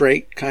 like,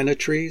 straight kind of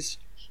trees?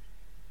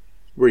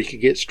 Where you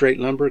could get straight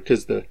lumber?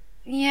 Because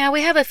Yeah,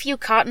 we have a few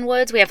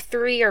cottonwoods. We have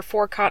 3 or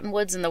 4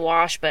 cottonwoods in the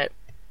Wash, but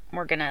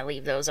we're going to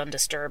leave those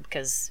undisturbed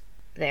because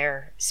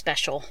they're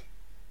special.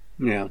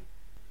 Yeah.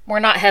 We're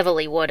not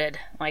heavily wooded.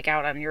 Like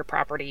out on your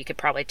property, you could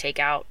probably take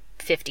out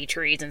 50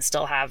 trees and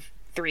still have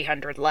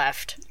 300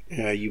 left.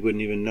 Yeah, you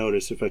wouldn't even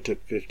notice if I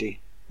took 50.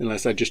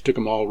 Unless I just took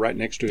them all right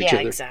next to each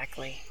other. Yeah,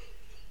 exactly.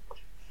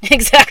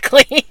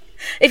 Exactly.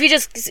 If you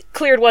just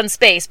cleared one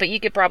space, but you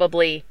could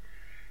probably...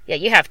 Yeah,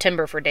 you have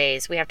timber for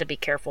days. We have to be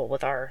careful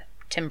with our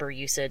timber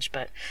usage,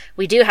 but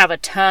we do have a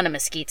ton of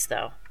mesquites,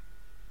 though.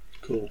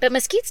 Cool. But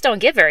mesquites don't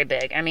get very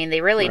big. I mean,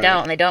 they really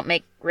don't. And they don't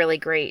make really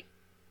great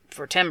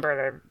for timber.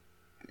 They're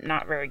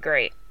not very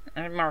great.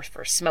 They're more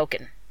for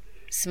smoking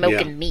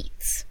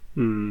meats.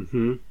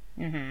 Mm-hmm.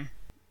 Mm-hmm.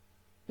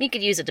 You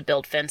could use it to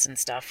build fence and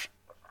stuff.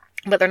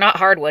 But they're not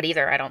hardwood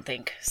either, I don't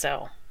think.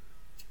 So,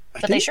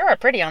 but they sure are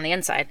pretty on the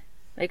inside.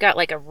 They've got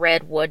like a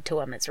red wood to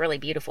them. It's really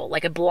beautiful,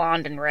 like a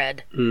blonde and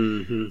red.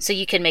 Mm-hmm. So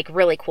you can make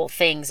really cool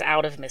things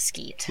out of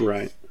mesquite.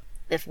 Right.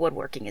 If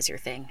woodworking is your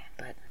thing.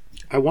 But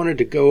I wanted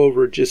to go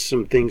over just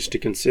some things to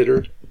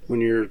consider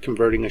when you're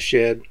converting a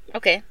shed.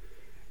 Okay.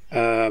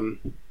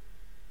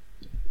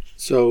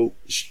 So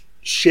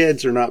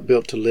sheds are not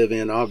built to live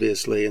in,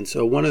 obviously. And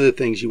so one of the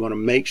things you want to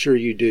make sure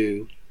you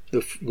do,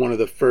 one of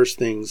the first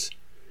things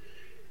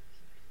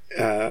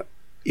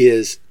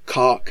is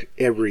caulk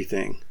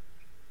everything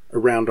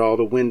around all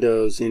the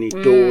windows, any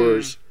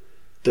doors,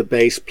 the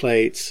base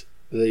plates,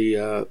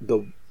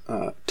 the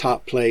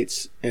top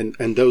plates,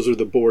 and those are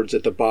the boards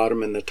at the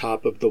bottom and the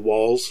top of the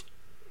walls.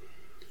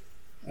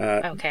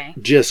 Okay.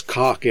 Just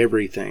caulk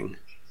everything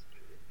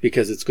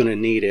because it's going to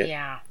need it.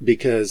 Yeah.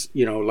 Because,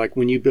 like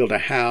when you build a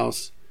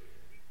house,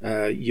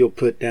 you'll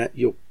put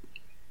a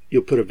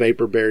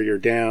vapor barrier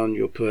down,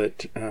 you'll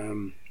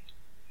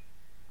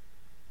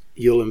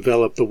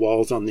envelop the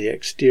walls on the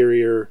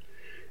exterior,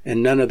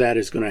 and none of that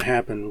is going to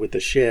happen with the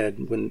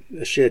shed when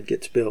a shed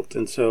gets built.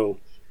 And so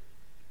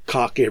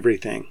caulk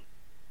everything.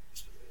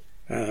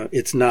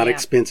 It's not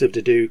expensive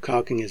to do.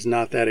 Caulking is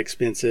not that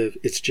expensive.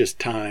 It's just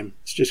time.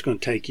 It's just going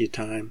to take you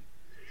time.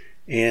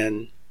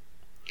 And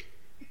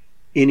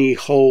any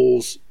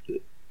holes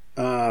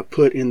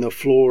put in the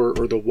floor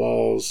or the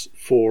walls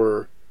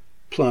for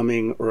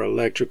plumbing or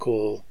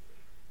electrical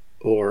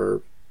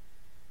or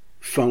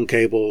phone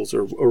cables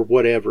or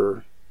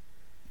whatever,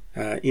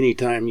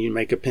 anytime you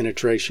make a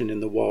penetration in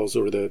the walls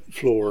or the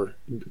floor,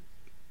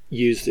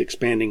 use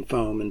expanding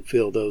foam and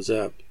fill those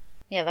up.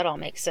 Yeah, that all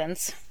makes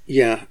sense.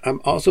 Yeah,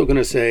 I'm also going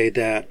to say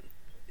that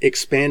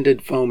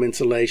expanded foam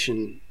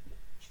insulation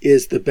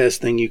is the best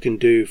thing you can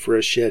do for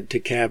a shed to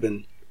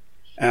cabin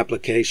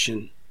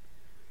application,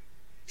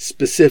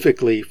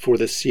 specifically for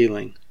the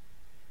ceiling.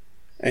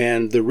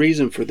 And the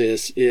reason for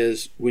this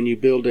is when you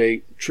build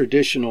a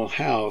traditional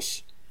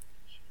house,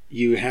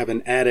 you have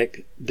an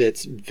attic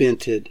that's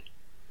vented.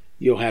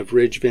 You'll have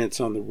ridge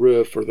vents on the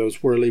roof or those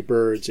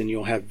whirlybirds, and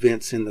you'll have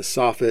vents in the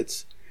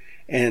soffits.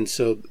 And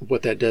so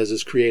what that does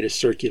is create a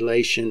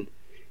circulation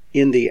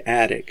in the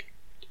attic.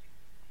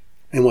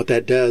 And what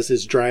that does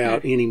is dry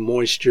out any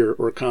moisture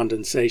or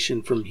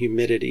condensation from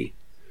humidity.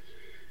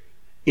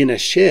 In a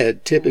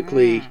shed,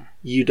 typically,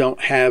 you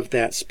don't have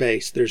that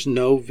space. There's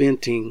no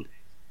venting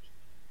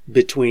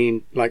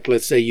between, like,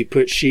 let's say you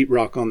put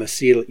sheetrock on the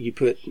ceiling, you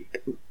put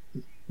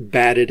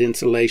batted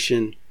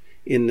insulation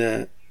in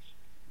the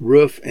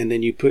roof, and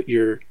then you put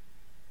your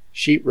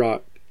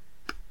sheetrock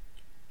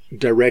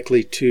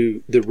directly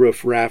to the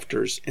roof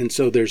rafters, and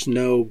so there's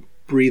no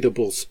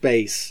breathable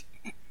space.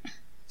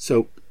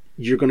 So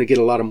you're going to get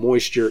a lot of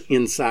moisture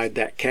inside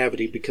that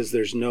cavity because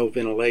there's no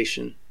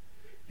ventilation.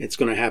 It's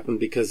going to happen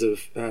because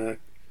of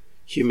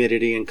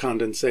humidity and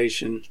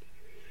condensation.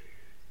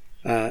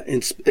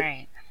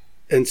 Right.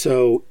 And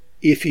so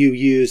if you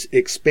use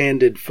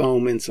expanded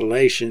foam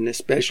insulation,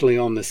 especially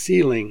on the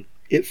ceiling,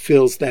 it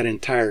fills that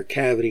entire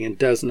cavity and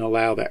doesn't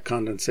allow that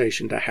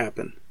condensation to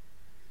happen.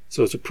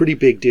 So it's a pretty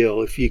big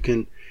deal. If you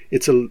can,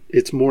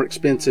 it's more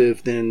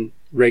expensive than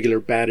regular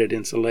batted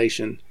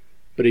insulation,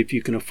 but if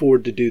you can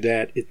afford to do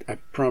that, I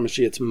promise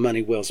you, it's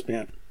money well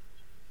spent.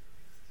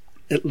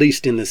 At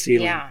least in the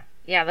ceiling.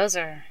 Yeah, those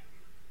are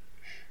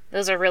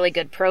Those are really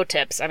good pro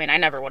tips. I mean, I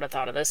never would have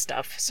thought of this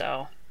stuff,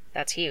 so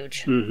that's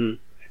huge. Mm-hmm.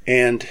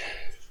 And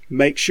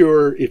make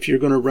sure if you're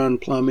going to run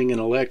plumbing and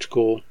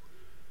electrical,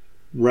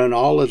 run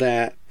all of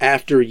that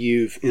after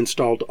you've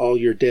installed all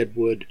your dead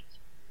wood.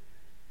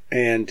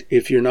 And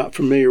if you're not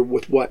familiar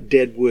with what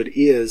dead wood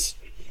is,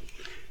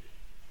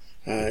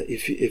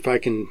 if I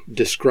can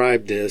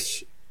describe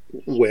this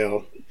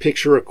well,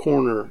 picture a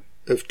corner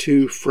of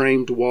two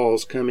framed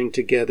walls coming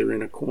together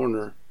in a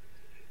corner.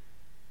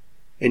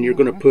 And you're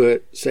going to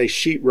put, say,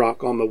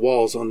 sheetrock on the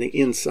walls on the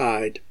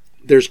inside.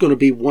 There's going to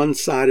be one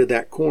side of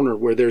that corner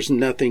where there's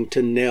nothing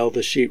to nail the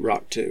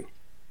sheetrock to.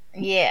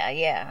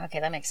 Yeah. Okay,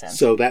 that makes sense.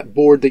 So that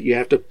board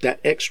that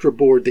extra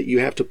board that you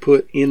have to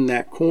put in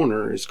that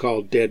corner is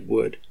called dead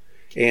wood.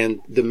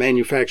 And the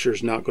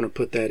manufacturer's not going to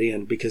put that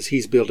in because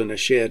he's building a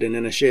shed, and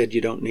in a shed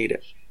you don't need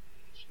it.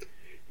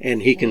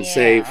 And he can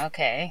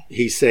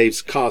he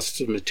saves costs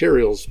of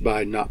materials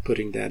by not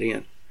putting that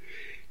in.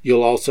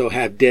 You'll also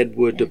have dead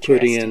wood to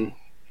put in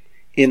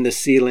the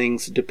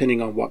ceilings,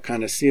 depending on what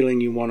kind of ceiling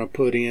you want to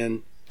put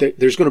in.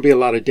 There's going to be a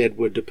lot of dead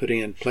wood to put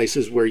in,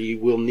 places where you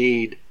will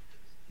need,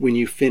 when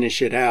you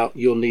finish it out,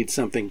 you'll need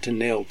something to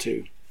nail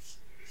to.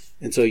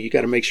 And so you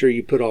got to make sure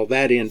you put all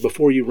that in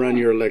before you run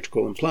your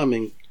electrical and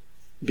plumbing,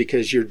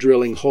 because you're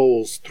drilling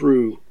holes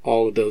through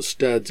all of those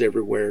studs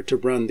everywhere to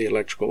run the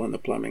electrical and the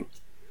plumbing.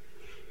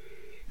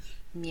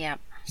 Yeah.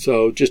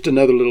 So just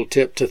another little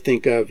tip to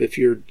think of if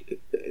you're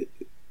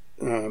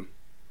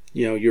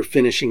you're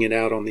finishing it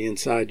out on the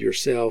inside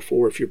yourself,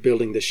 or if you're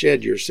building the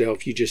shed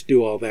yourself, you just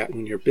do all that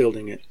when you're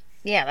building it.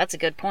 Yeah, that's a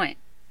good point.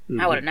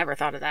 I would have never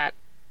thought of that.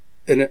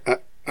 And I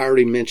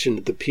already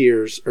mentioned the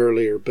piers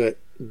earlier, but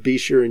be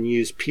sure and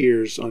use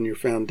piers on your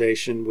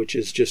foundation, which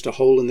is just a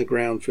hole in the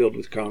ground filled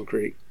with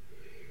concrete.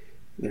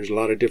 There's a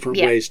lot of different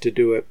ways to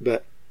do it,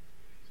 but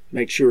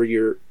make sure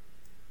your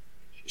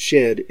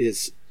shed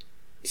is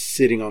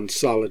sitting on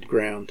solid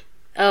ground.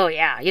 Oh,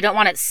 yeah. You don't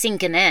want it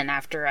sinking in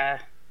after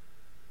a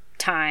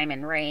time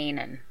and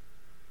rain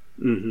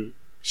and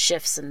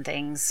shifts and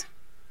things.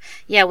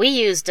 Yeah, we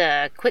used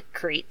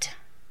Quikrete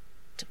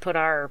to put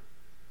our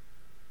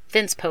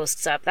fence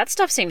posts up. That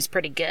stuff seems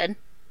pretty good.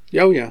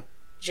 Oh, yeah.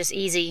 Just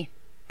easy.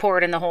 Pour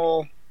it in the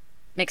hole,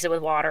 mix it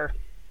with water.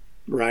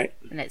 Right.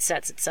 And it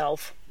sets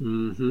itself.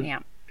 Mm-hmm. Yeah.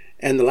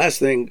 And the last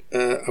thing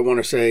I want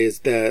to say is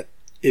that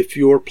if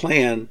your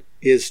plan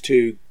is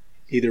to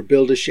either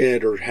build a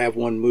shed or have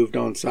one moved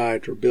on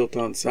site or built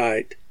on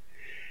site,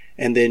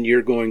 and then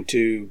you're going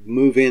to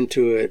move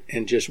into it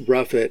and just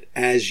rough it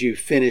as you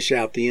finish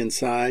out the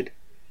inside,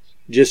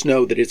 just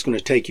know that it's going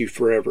to take you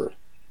forever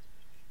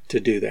to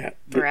do that.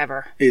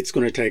 Forever. It's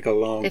going to take a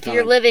long time. If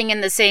you're living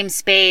in the same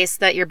space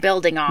that you're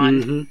building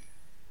on,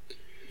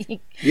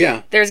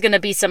 yeah, there's going to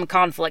be some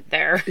conflict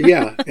there.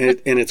 Yeah, and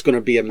it's going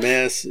to be a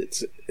mess.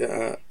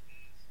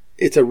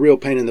 It's a real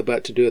pain in the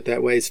butt to do it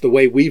that way. It's the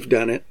way we've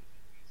done it.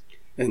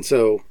 And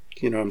so,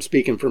 I'm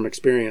speaking from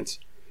experience.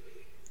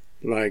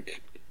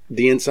 Like,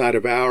 the inside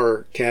of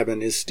our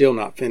cabin is still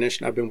not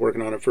finished. I've been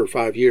working on it for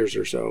 5 years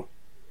or so.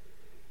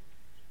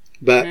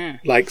 But,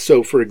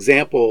 so for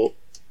example,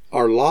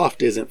 our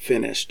loft isn't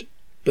finished,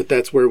 but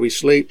that's where we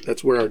sleep.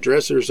 That's where our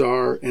dressers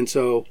are. And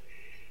so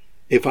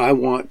if I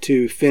want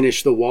to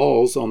finish the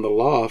walls on the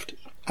loft,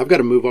 I've got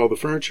to move all the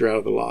furniture out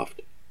of the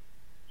loft.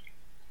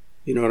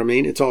 You know what I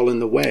mean? It's all in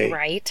the way.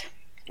 Right.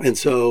 And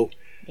so,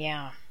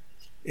 yeah,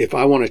 if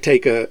I want to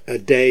take a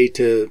day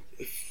to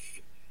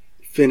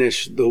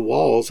finish the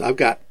walls, I've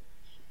got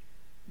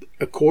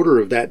a quarter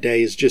of that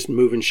day is just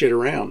moving shit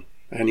around.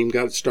 I haven't even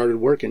got started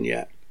working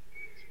yet.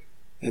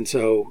 And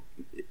so...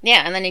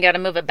 yeah, and then you got to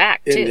move it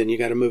back, too. And then you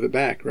got to move it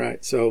back,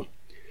 right. So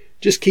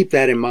just keep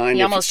that in mind.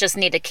 You almost just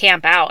need to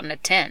camp out in a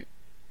tent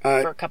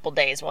for a couple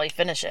days while you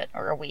finish it,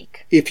 or a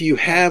week. If you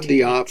have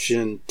the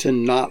option to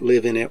not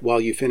live in it while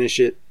you finish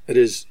it, it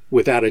is,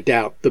 without a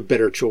doubt, the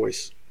better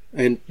choice.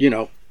 And,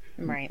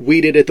 right.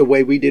 We did it the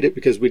way we did it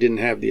because we didn't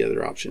have the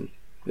other option.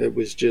 It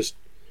was just...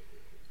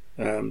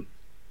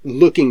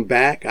 looking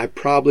back, I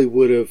probably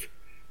would have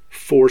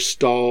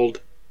forestalled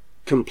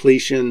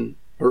completion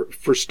or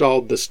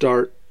forestalled the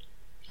start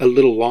a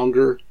little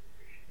longer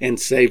and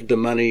saved the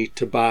money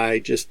to buy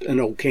just an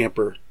old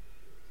camper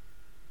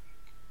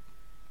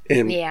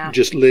and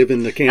just live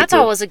in the camper. That's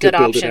always a good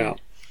build option. It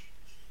out.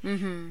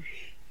 Mm-hmm.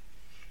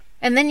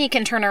 And then you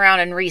can turn around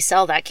and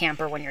resell that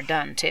camper when you're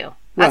done too.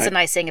 That's a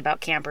nice thing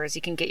about campers.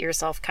 You can get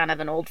yourself kind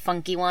of an old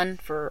funky one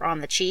for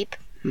on the cheap.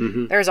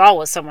 Mm-hmm. There's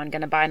always someone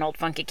going to buy an old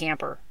funky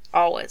camper.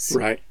 Always.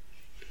 Right.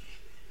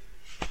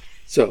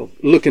 So,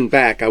 looking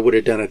back, I would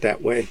have done it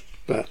that way,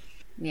 but...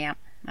 yeah,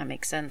 that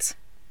makes sense.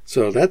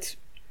 So, that's...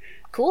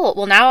 cool.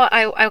 Well, now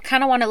I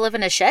kind of want to live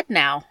in a shed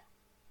now.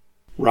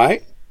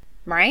 Right?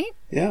 Right?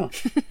 Yeah.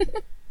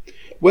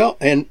 Well,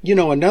 and,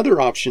 another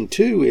option,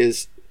 too,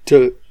 is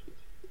to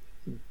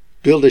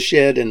build a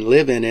shed and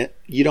live in it.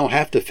 You don't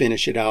have to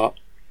finish it out.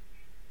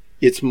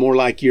 It's more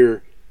like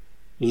you're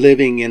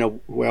living in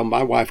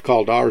my wife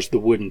called ours the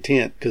wooden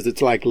tent, because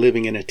it's like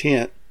living in a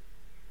tent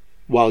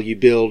while you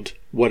build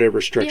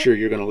whatever structure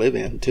you're going to live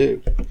in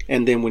too.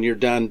 And then when you're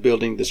done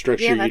building the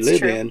structure you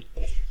live in,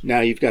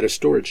 now you've got a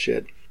storage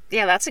shed.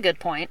 Yeah, that's a good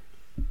point.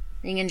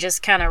 You can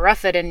just kind of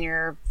rough it in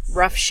your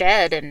rough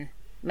shed and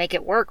make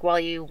it work while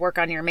you work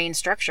on your main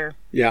structure.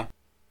 Yeah.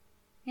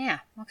 Yeah,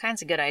 all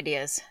kinds of good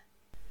ideas.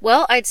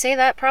 Well, I'd say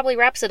that probably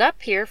wraps it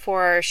up here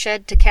for our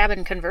shed to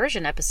cabin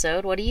conversion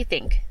episode. What do you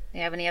think? Do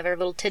you have any other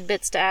little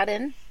tidbits to add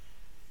in?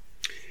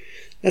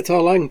 That's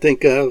all I can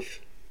think of.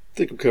 I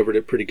think we covered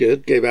it pretty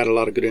good. Gave out a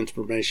lot of good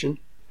information.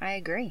 I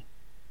agree.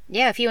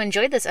 Yeah, if you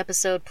enjoyed this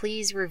episode,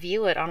 please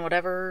review it on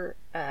whatever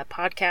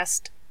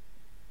podcast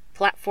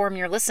platform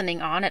you're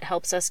listening on. It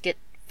helps us get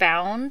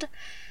found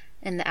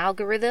in the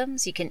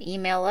algorithms. You can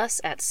email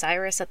us at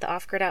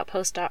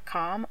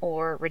cyrus@theoffgridoutpost.com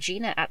or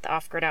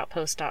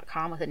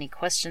regina@theoffgridoutpost.com with any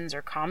questions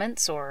or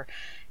comments, or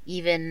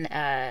even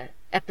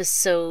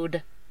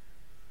episode...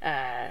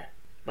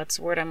 what's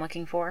the word I'm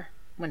looking for?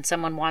 When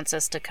someone wants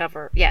us to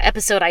cover... Yeah,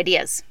 episode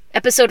ideas.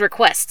 Episode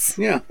requests.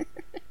 Yeah.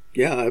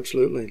 Yeah,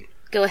 absolutely.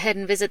 Go ahead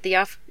and visit the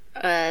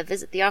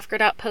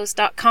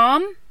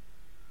offgridoutpost.com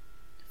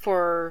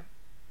for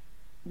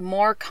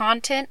more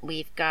content.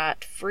 We've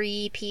got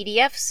free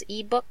PDFs,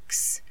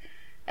 ebooks,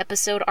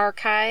 episode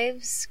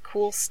archives,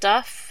 cool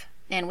stuff,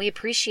 and we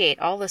appreciate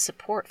all the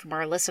support from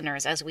our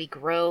listeners as we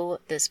grow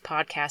this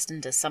podcast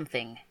into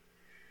something,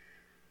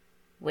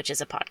 which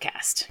is a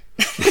podcast.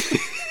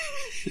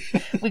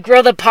 We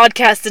grow the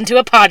podcast into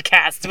a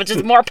podcast, which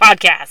is more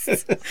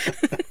podcasts.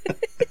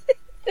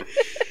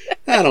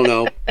 I don't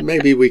know.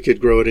 Maybe we could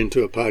grow it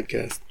into a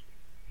podcast.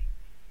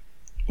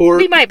 Or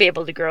we might be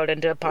able to grow it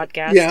into a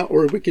podcast. Yeah,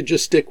 or we could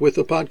just stick with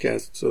a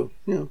podcast. So,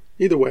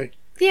 either way.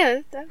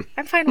 Yeah,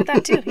 I'm fine with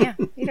that too. Yeah,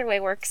 either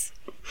way works.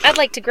 I'd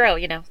like to grow,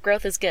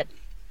 growth is good.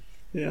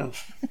 Yeah.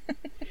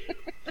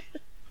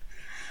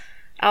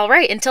 All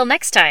right, until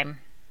next time.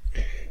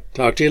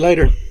 Talk to you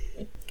later.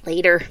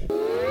 Later.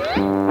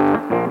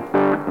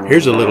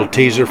 Here's a little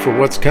teaser for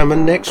what's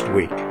coming next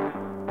week.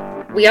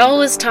 We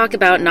always talk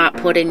about not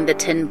putting the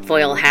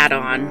tinfoil hat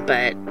on,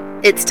 but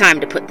it's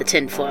time to put the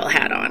tinfoil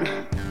hat on.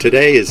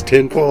 Today is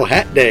Tinfoil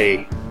Hat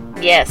Day.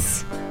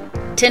 Yes.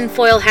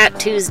 Tinfoil Hat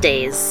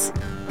Tuesdays.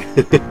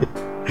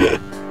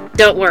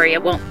 Don't worry,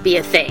 it won't be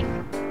a thing.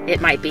 It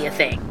might be a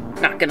thing.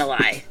 Not gonna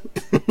lie.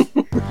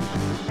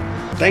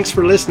 Thanks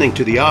for listening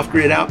to the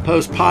Off-Grid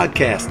Outpost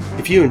podcast.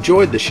 If you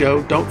enjoyed the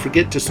show, don't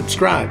forget to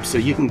subscribe so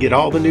you can get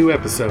all the new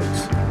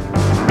episodes.